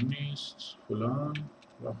حالا مهم نیست فلان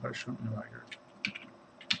و آخرش هم اینو برگرد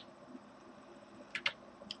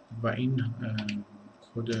و این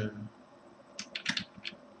کد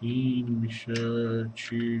این میشه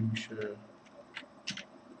چی میشه؟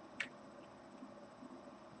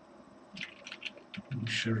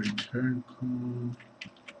 میشه ریترن کن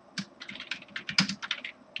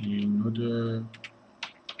این نود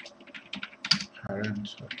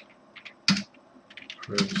پرنت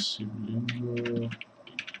پرف سیبلینگ رو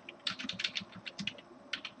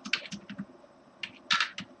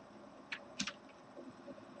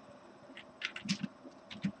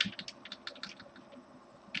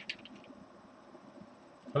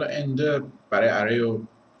حالا انده برای اری و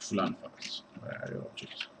فلان فقط برای اری و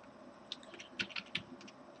آبجکت.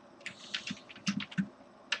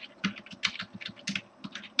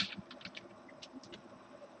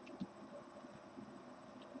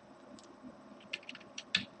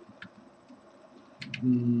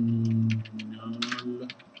 نال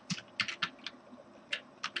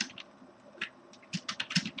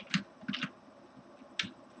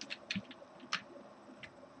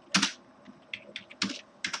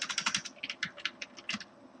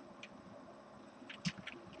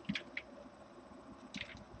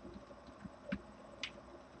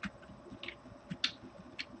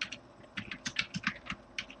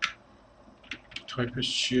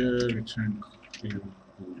تایپش چیه؟ ریترن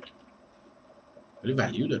بول ولی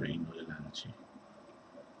ولیو داره این نود لعنتی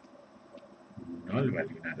نال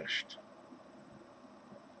ولیو نداشت.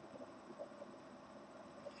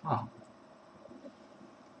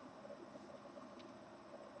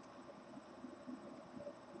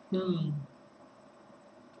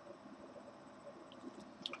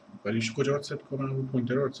 ولیش کجا باید ست کنم؟ رو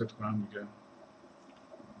پوینتر رو ست کنم دیگه.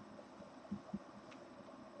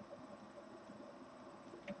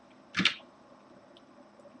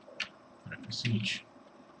 پس هیچ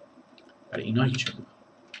برای اینا هیچه بود.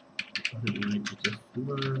 برای اینا دیگه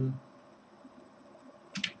خوبه.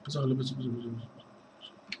 بذار حالا بذار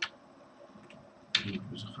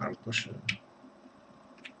خراب باشه.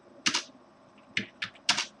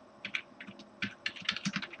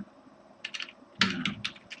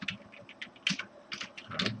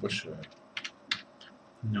 خراب باشه.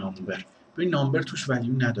 نامبر ببین نامبر توش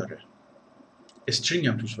ولیو نداره، استرینگ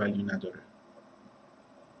هم توش ولیو نداره،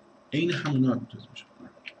 این همونا میشه.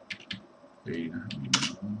 این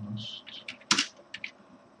هموناست.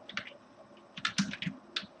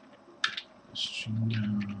 استرینگ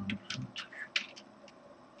هم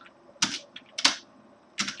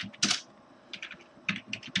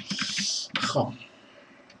خب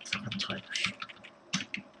فقط تایپش.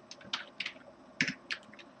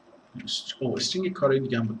 استرینگ کارهای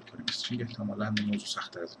دیگه هم بود بکنیم. استرینگ احتمالاً موضوع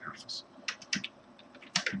سخت‌تر از این حرف است.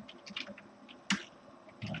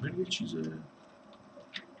 نامبر یه چیزه،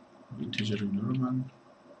 اینتیجر اینا رو من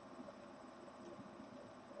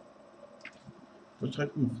دو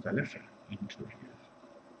تایپ مختلفه اینطوریه،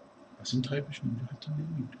 پس این تایپش اینجا حتی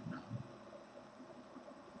نمیدونم.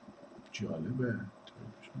 جالبه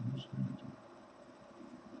تایپش نمیدونم.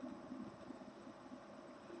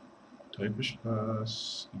 تایپش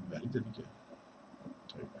پس این ولیده دیگه،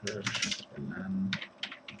 تایپش فعلا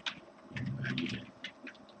این ولیده.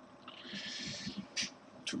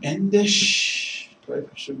 تو اندش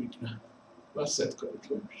تایپش رو میدونم و ست کاری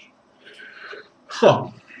تایپش.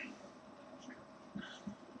 خب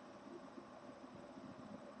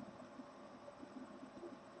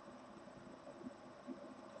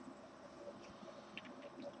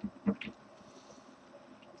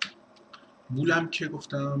بولم که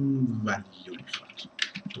گفتم ولیو میخواد.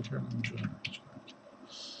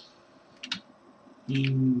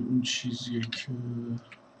 این اون چیزیه که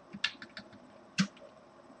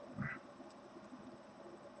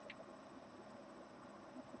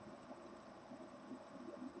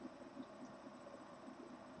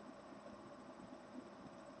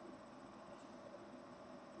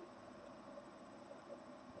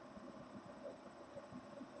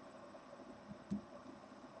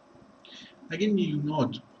اگه نیو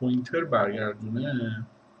نود پوینتر برگردونه،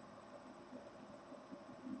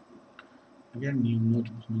 اگر نیو نود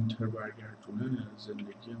پوینتر برگردونه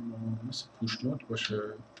زندگی ما مثل پوش نود باشه.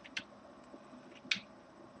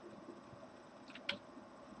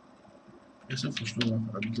 اسم پوش نود من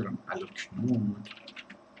فقط میذارم الوک نود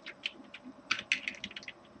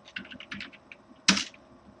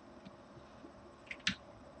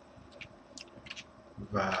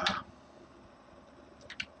و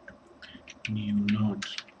نیو نود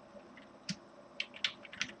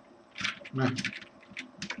نه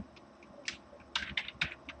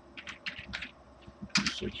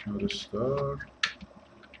سیکنال استار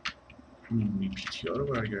همون می پی تی ها رو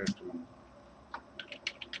برگردون.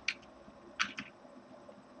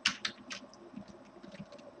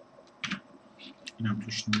 اینم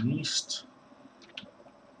توش نیست.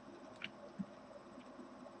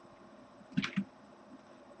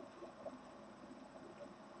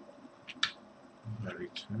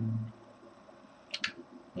 ریتن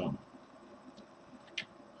خب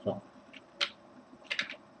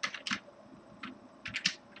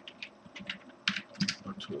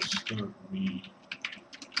تو استار می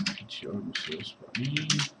پی تی ها مثل اسپانی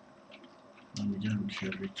من میگم که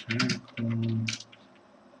ریتن کن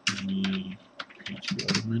می پی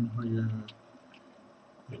تی ها منهای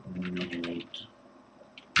نود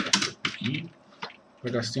بگیم و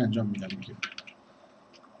دستی انجام میدم دیگه.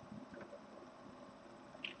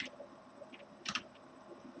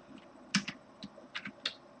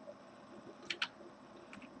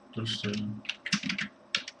 درسته؟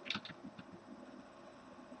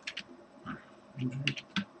 اینجوری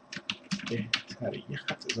بهتره. یه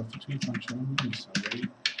خط اضافه توی این فانکشن هم نیست ولی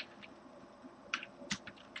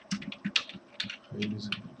خیلی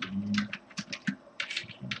زندگی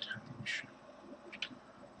شیرین‌تر میشه.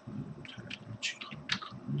 چی کار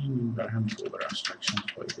میکنم؟ این برای همین که اوور ابسترکشن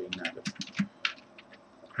فایده ای نداره.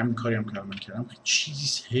 همین کاری هم که من کردم چیزی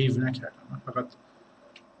سیو نکردم، من فقط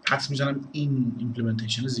حدس میزنم این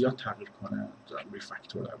ایمپلمنتیشن زیاد تغییر کنه، دارم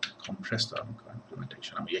ریفکتور دارم کامپرس دارم میکنم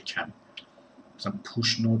ایمپلمنتیشن هم یک کمی مثلا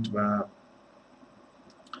پوش نود و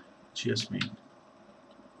چی اسم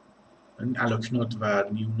این الوک نود و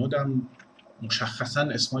نیو نود هم مشخصا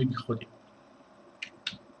اسمای بی خودی،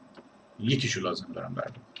 یکیشو لازم دارم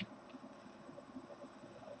برد.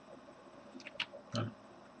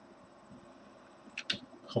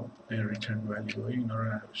 خب ریترن ولیو های اینا رو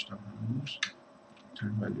نوشتم هنوز.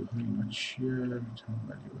 ریترن ولیو های اینا چیه؟ ریترن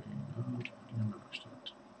ولیو های اینا نوشتم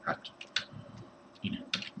حتی اینه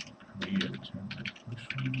همه ریترن ولیو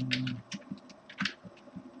هاشون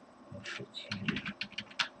شکلی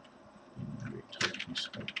این روی تایپ نیست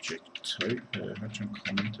object تایپ هرچند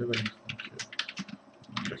کامنته ولی میخوام که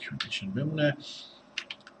داکیومنتیشن بمونه.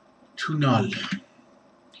 تو نال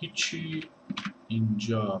هیچی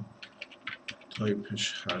اینجا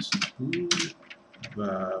تایپش هست بود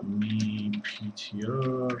و می پی تی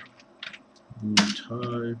آر بول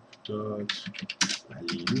تایپ دات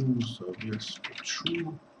ولیو مساوی است با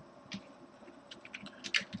true.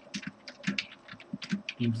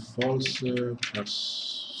 این فالس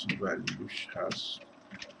پس ولیوش هست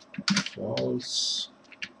فالس.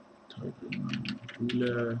 تایپ من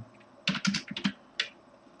بوله.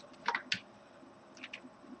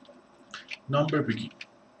 نامبر بگیم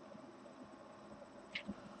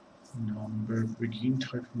نامبر بگیم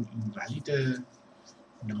تایپ این ولیده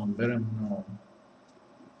نامبرمون رو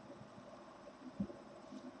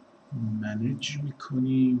منیج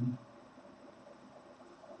میکنیم.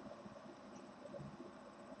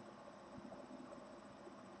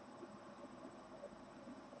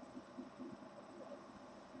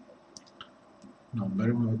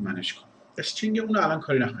 نامبرمون رو منیج کنیم. استرینگمون رو الان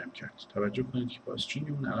کاری نخواهیم کرد. توجه کنید که با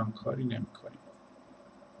استرینگمون الان کاری نمیکنیم.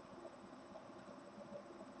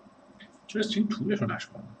 چرا استرینگ طولش رو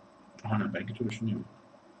نشمارم؟ آها نه، برای اینکه طولش رو نمیدونم.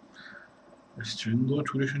 استرینگ رو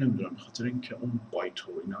طولش رو نمیدونم، به خاطر اینکه اون بایت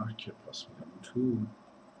و اینا که پاس میدم تو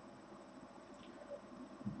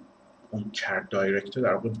اون کرد دایرکته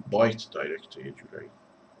در واقع بایت دایرکته یه جورایی.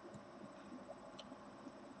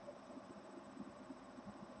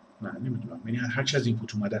 نه نمیدونم، یعنی هر چی از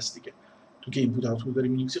اینپوت اومده است دیگه. تو که اینپوت اوتپوت داری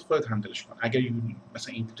می‌نویسی خودت هندلش کن. اگر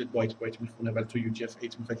مثلا اینپوتت بایت میخونه ولی تو یو تی اف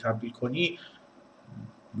 8 میخوای تبدیل کنی،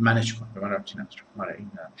 منیج کن، به من ربطی نداره. آره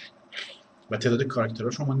این نه. و تعداد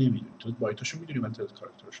کاراکتراشو ما نمیدونیم، تعداد بایتاشو میدونیم ولی تعداد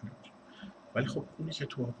کاراکتراشو نمیدونیم. ولی خب اونی که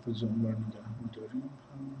تو حافظه اونور نگه می‌داریم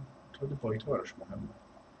تعداد بایت‌ها براش مهمه.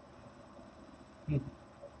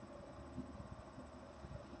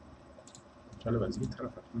 حالا از این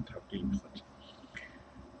طرف حتما تبدیل میخواد.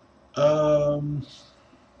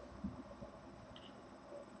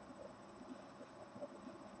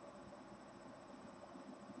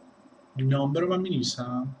 نامبر رو من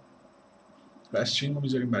می‌نویسم و استرینگ رو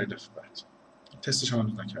میذاریم برای دفعه بعد. تستش هم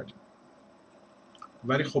هنوز نکردیم.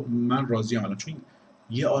 ولی خب من راضیم الان، چون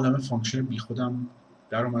یه عالمه فانکشن بی خودم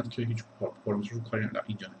در اومد که هیچ پارامتر رو کاری ندارم.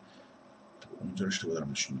 اینجا اونجا اشتباه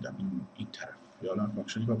دارم نشون میدم. این طرف یه عالمه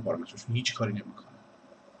فانکشنی با پارامترشون هیچ کاری نمیکنه.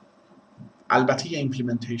 البته یه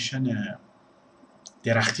ایمپلیمنتیشن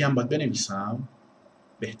درختی هم باید بنویسم،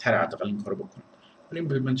 بهتره حداقل این کارو بکنم. ولی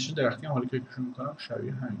ایمپلیمنتیشن درختی هم حالا که فکرشو میکنم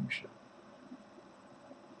شبیه همین میشه.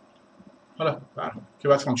 حالا برام که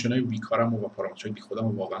بعد فانکشنای بیکارم و با پارامترهای بی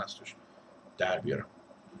خودم واقعا از توش در بیارم.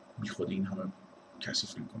 بی خود این همه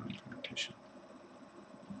کثیف نمی‌کنم ایمپلیمنتیشن.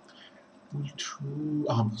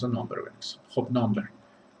 آها می‌خواستم نامبر رو بنویسم. خب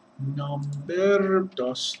نامبر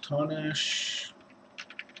داستانش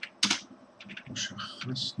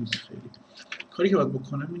مشخص نیست خیلی. کاری که باید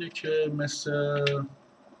بکنم اینه که مثل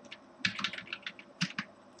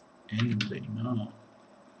end اینا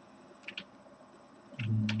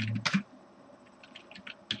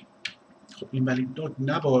خب این ولی نود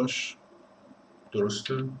نباش،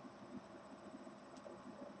 درسته؟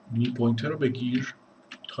 می پوینتر رو بگیر،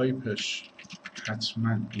 تایپش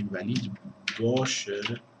حتما اینولید باشه.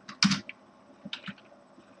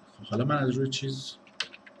 خب حالا من از روی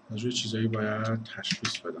چیزایی باید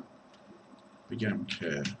تشخیص بدم، بگم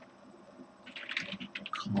که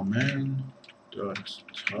کامن دات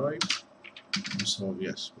تایپ مساوی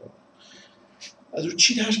است با، از روی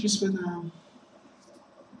چی تشخیص بدم؟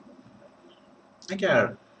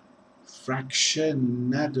 اگر فرکشن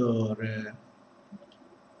نداره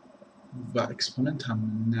و اکسپوننت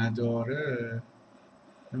هم نداره،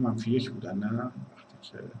 منفی 1 بودن نه وقتی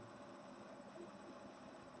که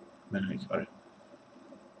منهای آره،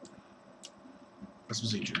 پس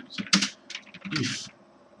بذار اینجوری بذارم if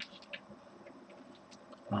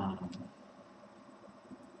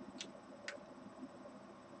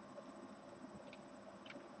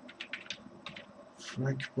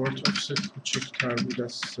فرک پارت آفست کوچکتر بود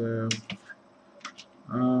از 0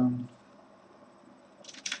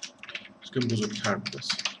 که بزرگتر بود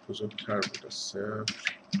از 0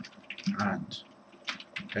 and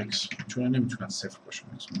x چون نمیتونن 0 باشه،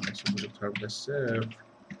 x بزرگتر بود از 0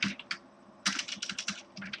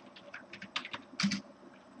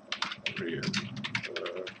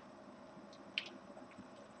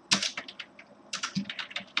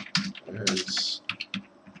 else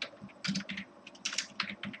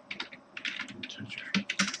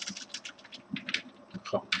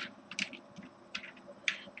خب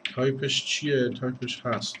تایپش چیه؟ تایپش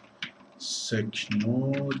هست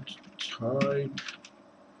سکنود تایپ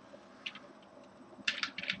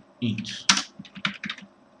int.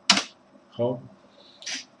 خب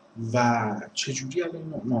و چجوری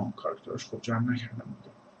الان ما کاراکتراش خب جمع نکردم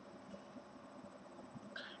دیگه.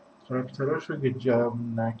 کاراکتراش رو که جمع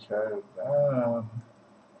نکردم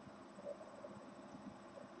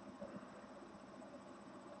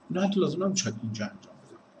نه حتی لازم نبود شاید اینجا انجام بدم.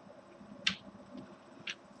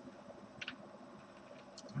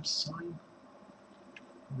 sign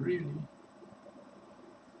really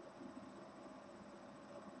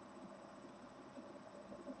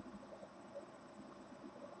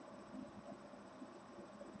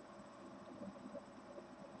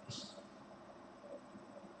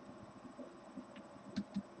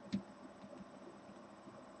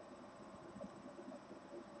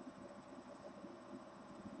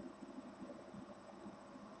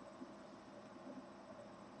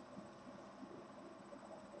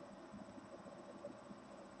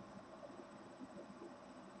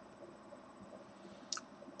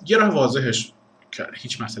یه راه واضحش که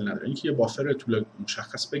هیچ مسئله نداره اینکه یه بافر طول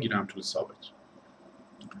مشخص بگیرم، طول ثابت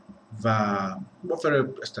و بافر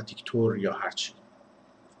استاتیک تور یا هر چی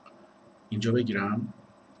اینجا بگیرم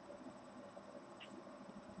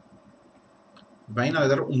و این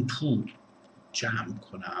عدد رو اون تو جمع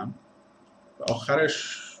کنم و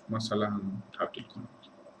آخرش مثلا تبدیل کنم.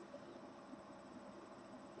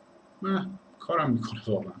 نه کارم میکنه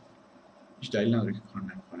واقعا، هیچ دلیل نداره که کار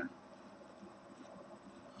نمیکنه.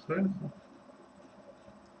 خیلی خوب،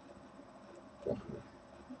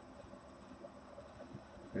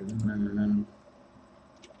 بدون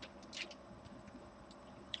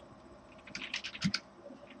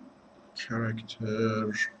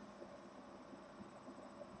character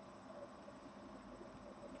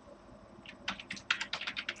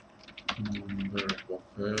number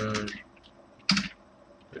buffer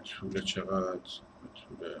به طول چقدر؟ به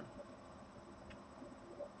طول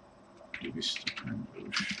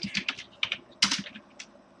 256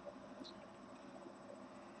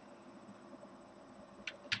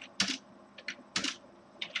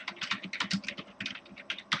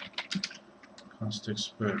 context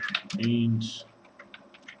per int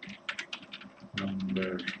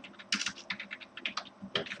number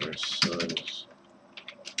buffer size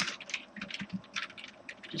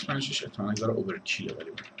 256 احتمالاً داره اوورکیله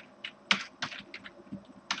ولی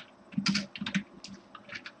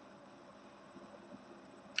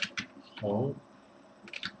خب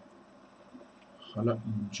حالا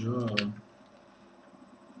اینجا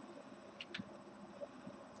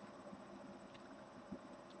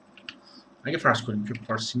اگه فرض کنیم که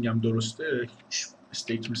پارسینگ هم درسته هیچ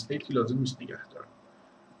استیتی لازم نیست نگه دارم.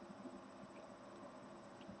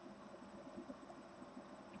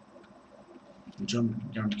 اینجا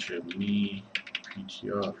میگم که می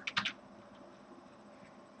ptr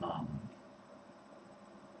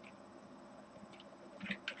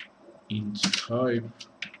int type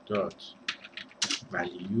dot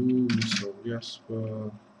value مساوی است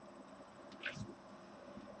با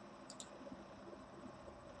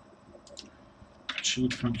چی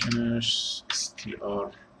بود فانکشنش؟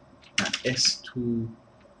 str s2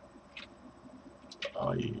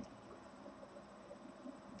 i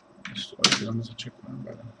s2 i دیدم مثلا چک کنم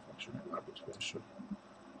بعدا فانکشن مربوط بهش شد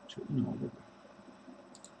چه این آورده.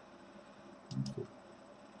 خوب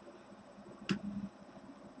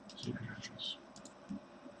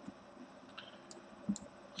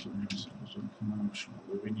بزرگ کنم شما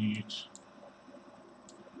ببینید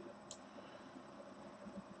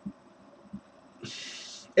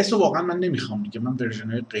اسو واقعا من نمیخوام دیگه، من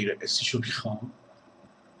ورژن غیر اسیشو میخوام.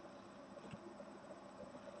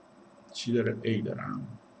 چی داره؟ A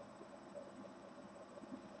دارم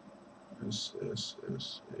S S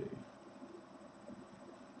S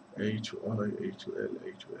A to I A to L A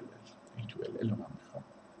to L A to L L من میخوام.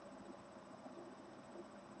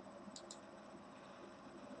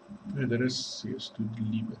 داره CS to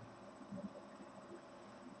لیبه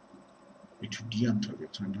A to D هم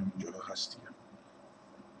طبیعتا همینجا هست دیگه.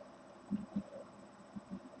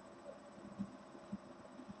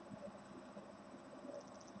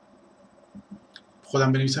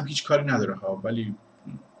 خودم بنویسم هیچ کاری نداره ها، ولی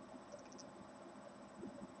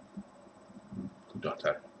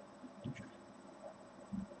کوتاه‌تر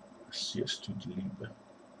CS to delete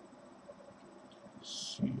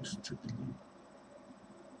CS to delete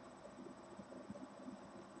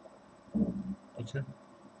اوکی.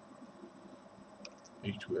 A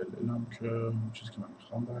to L هم که چیزی که من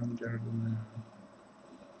میخوام برمیگردونه.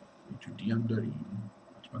 A to D هم داریم،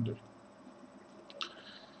 حتما داریم.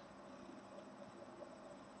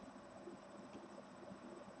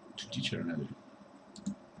 to D چرا نداریم؟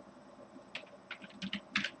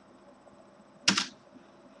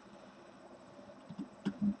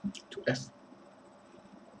 to F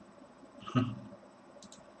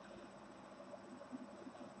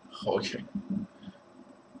خب اوکی.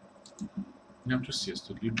 این هم تو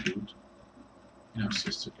CSW بود، این هم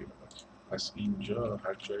CSW بود. پس اینجا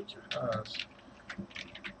هر جایی که هست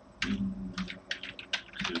include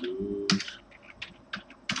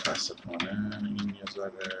متاسفانه این یه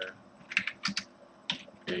ذره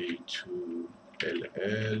A to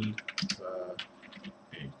LL و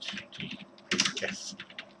A to D F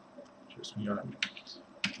چه اسمی یادم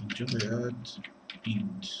اینجا باید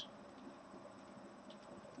int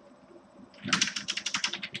نه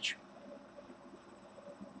هیچ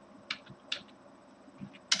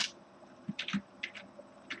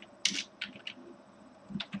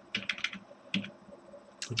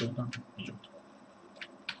کجا بودم؟ اینجا بودم.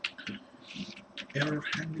 error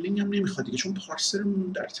handling هم نمیخواد دیگه چون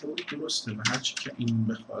پارسرمون در تئوری درسته و هرچی که این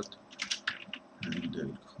بخواد هندل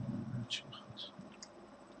کنه چی بخواد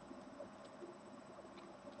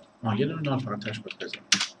یه دونه نال فقط تش باید بزنم.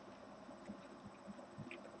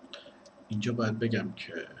 اینجا باید بگم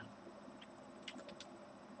که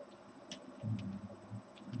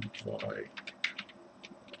وای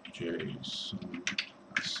JSON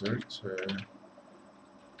assert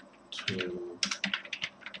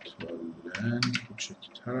تا لن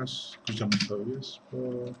کوچکتر از کجا مساوی است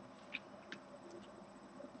با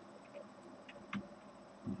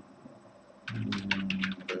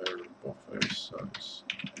number buffer size.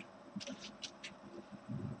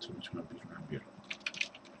 تو میتونم بیرونم بیارم.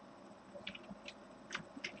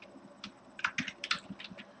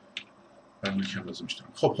 برمی کم لازم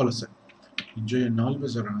دارم. خب خلاصه اینجا یه نال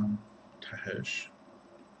بذارم تهش،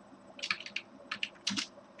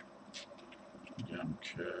 میگم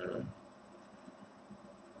که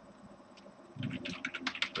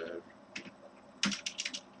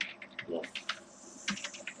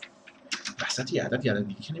وسط یه عدد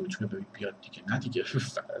دیگه که نمیتونه بیاد دیگه. نه دیگه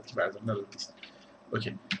فقط بردم نداد نیست.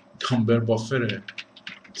 اوکی نامبر بافر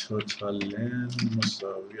توتالن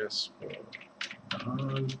مساوی است با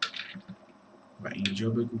نال و اینجا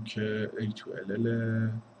بگو که A to LL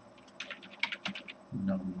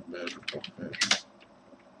نامبر بافر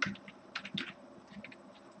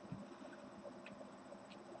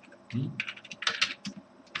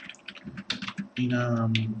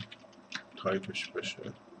اینم تایپش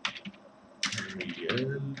بشه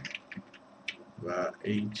ریل و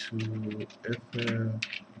A to F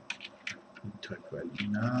این تایپ ولی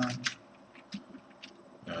نه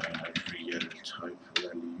ریل تایپ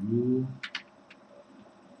ولیو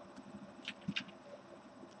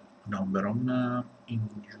نامبرام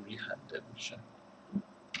اینجوری هندل میشه.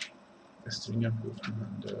 استرینگ هم گفتم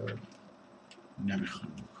هندل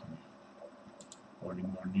نمیخوام بکنیم.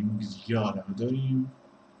 وارنینگ زیاد هم داریم.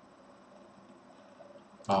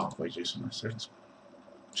 با جیسون اسرت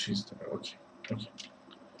چیز داره. اوکی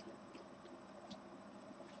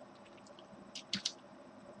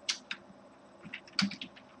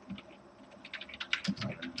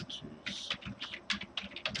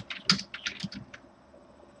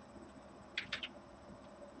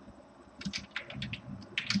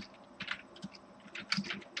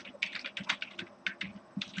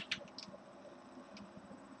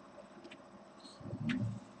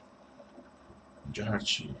اینجا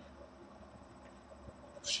هرچی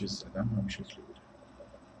چیز زدم همین شکلی بوده.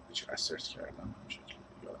 هیچ اسرت کردم همین شکلی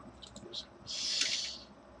بوده. یادم افتاد بزن.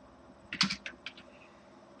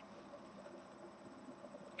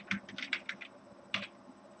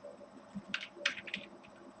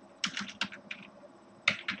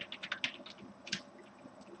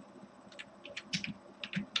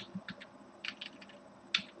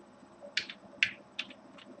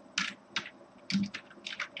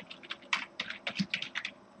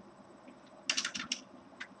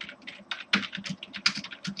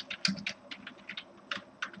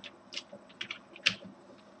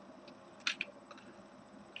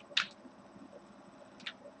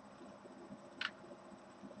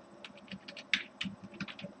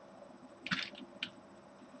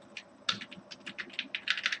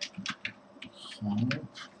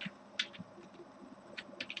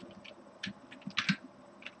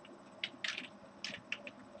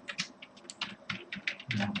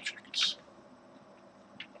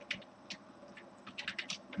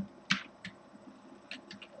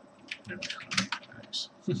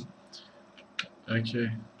 اوکی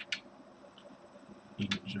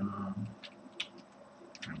اینجا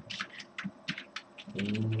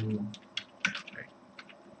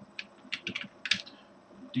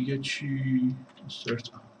دیگه چی سرچ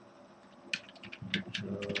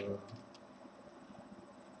اینجا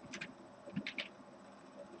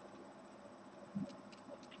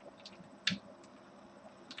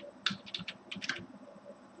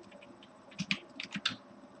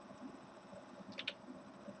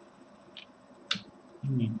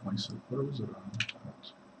این مایسلف رو بذارم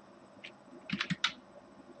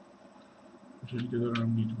جایی که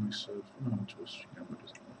دارم نید مایسلف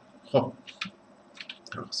خب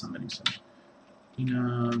درخواستم بنویسم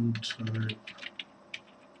اینم تایپ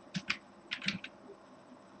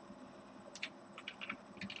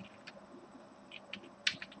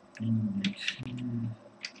این یکی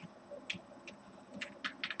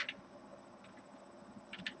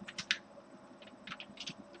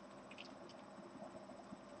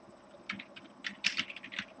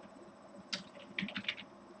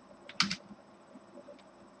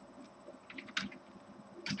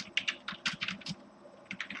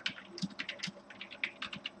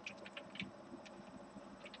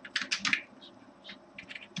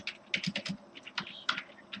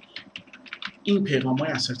این پیغام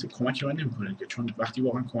های اسرت کمک من نمیکنه که چون وقتی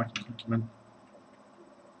واقعا کمک میکنه که من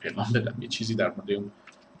پیغام بدم، یه چیزی در مورد اون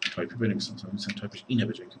تایپی بنویسم، مثلا تایپش اینه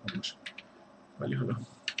به جای که اون باشه. ولی حالا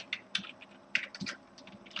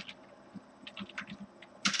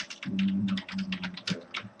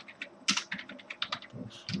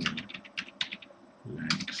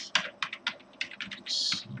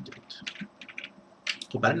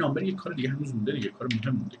خب برای نامبر یک کار دیگه هنوز مونده دیگه، کار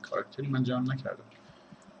مهم مونده. کاراکتری من جمع نکردم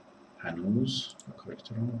هنوز.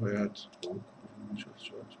 کاراکترمو باید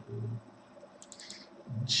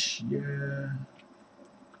چیه؟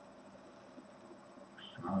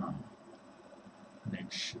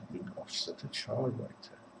 next should be offset 4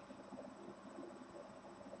 بایته.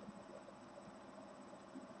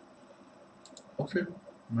 اوکی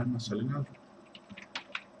من مسئله ندارم.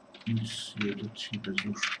 این یه دو چی به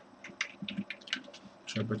زور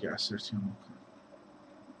شاید باید یه اسرتی هم بکنم.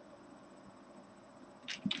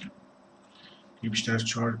 بیشتر از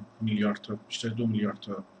 4 میلیارد تا، بیشتر 2 میلیارد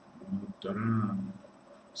تا نود دارم.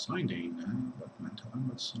 ساینده این نه؟ باید منطقا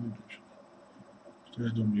باید ساینده بشه. بیشتر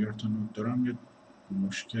از 2 میلیارد تا نود دارم، یه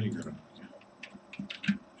مشکلی دارم دیگه.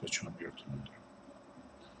 بیشتر 4 میلیارد تا نود دارم،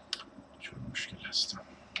 چرا مشکل هستم.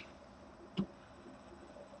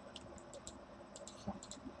 خب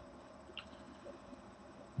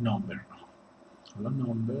نامبر، حالا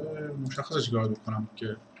نامبر مشخصه چیکار بکنم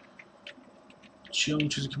که چیه اون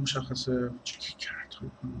چیزی که مشخصه؟ چی کرد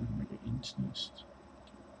بکنم مگه اینت نیست؟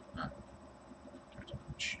 نه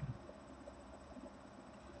چیه؟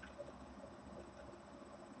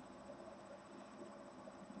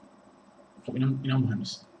 خب اینا مهم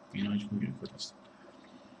نیست، اینا هیچ مهم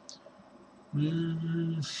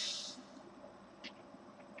نیست.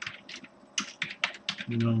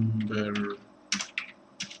 نامبر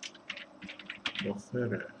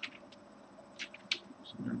بافره،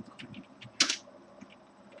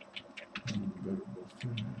 نامبر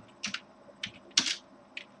بافره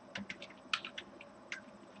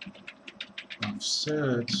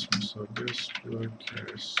offset مساوی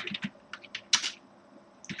accuracy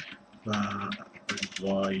و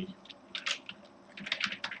y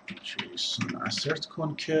JSON assert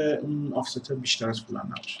کن که اون آفست بیشتر از فلان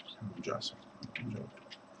نباشه. اونجا assert کن، اونجا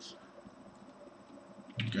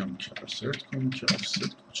میگم که assert کن که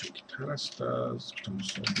آفست کوچکتر است از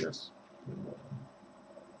مساوی است.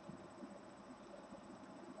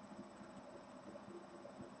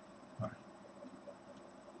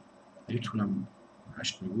 اگه طولم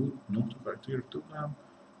 8 می بود 9 تا کاراکتر گرفته بودم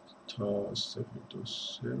تا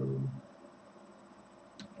 0.23 رو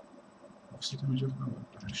آفست هم اینجا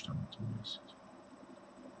نباید به 8 هم میرسید.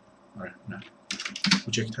 آره نه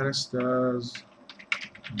کوچکتر است از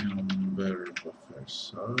نامبر بافر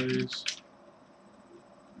سایز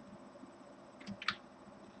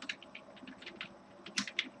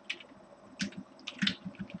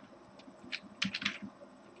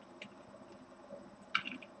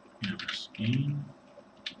این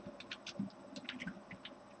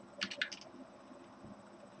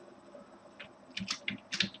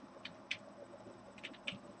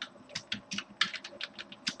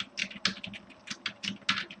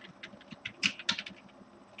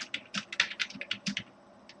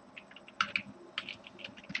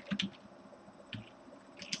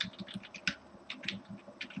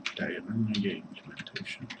دقیقا یه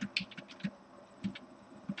ایمپلیمنتیشن.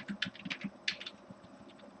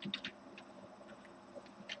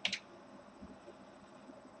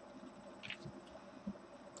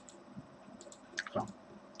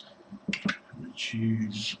 همه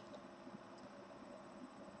چیز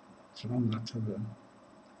چرا مرتبه؟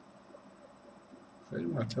 خیلی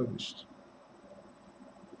مرتب نیست.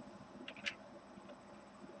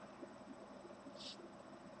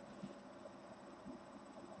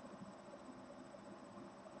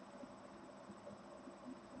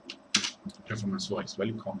 پرفورمنس وایس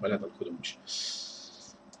ولی کامپایل عدد کدوم میشه.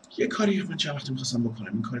 یه کاری من چند وقتی میخواستم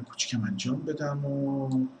بکنم، این کار کوچیکم انجام بدم و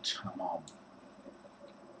تمام.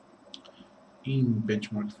 این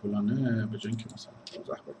بنچمارک فلانه به جای اینکه مثلا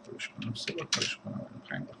 12 بار کارش کنم 3 بار کارش کنم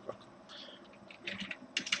 5 بار کار کنم.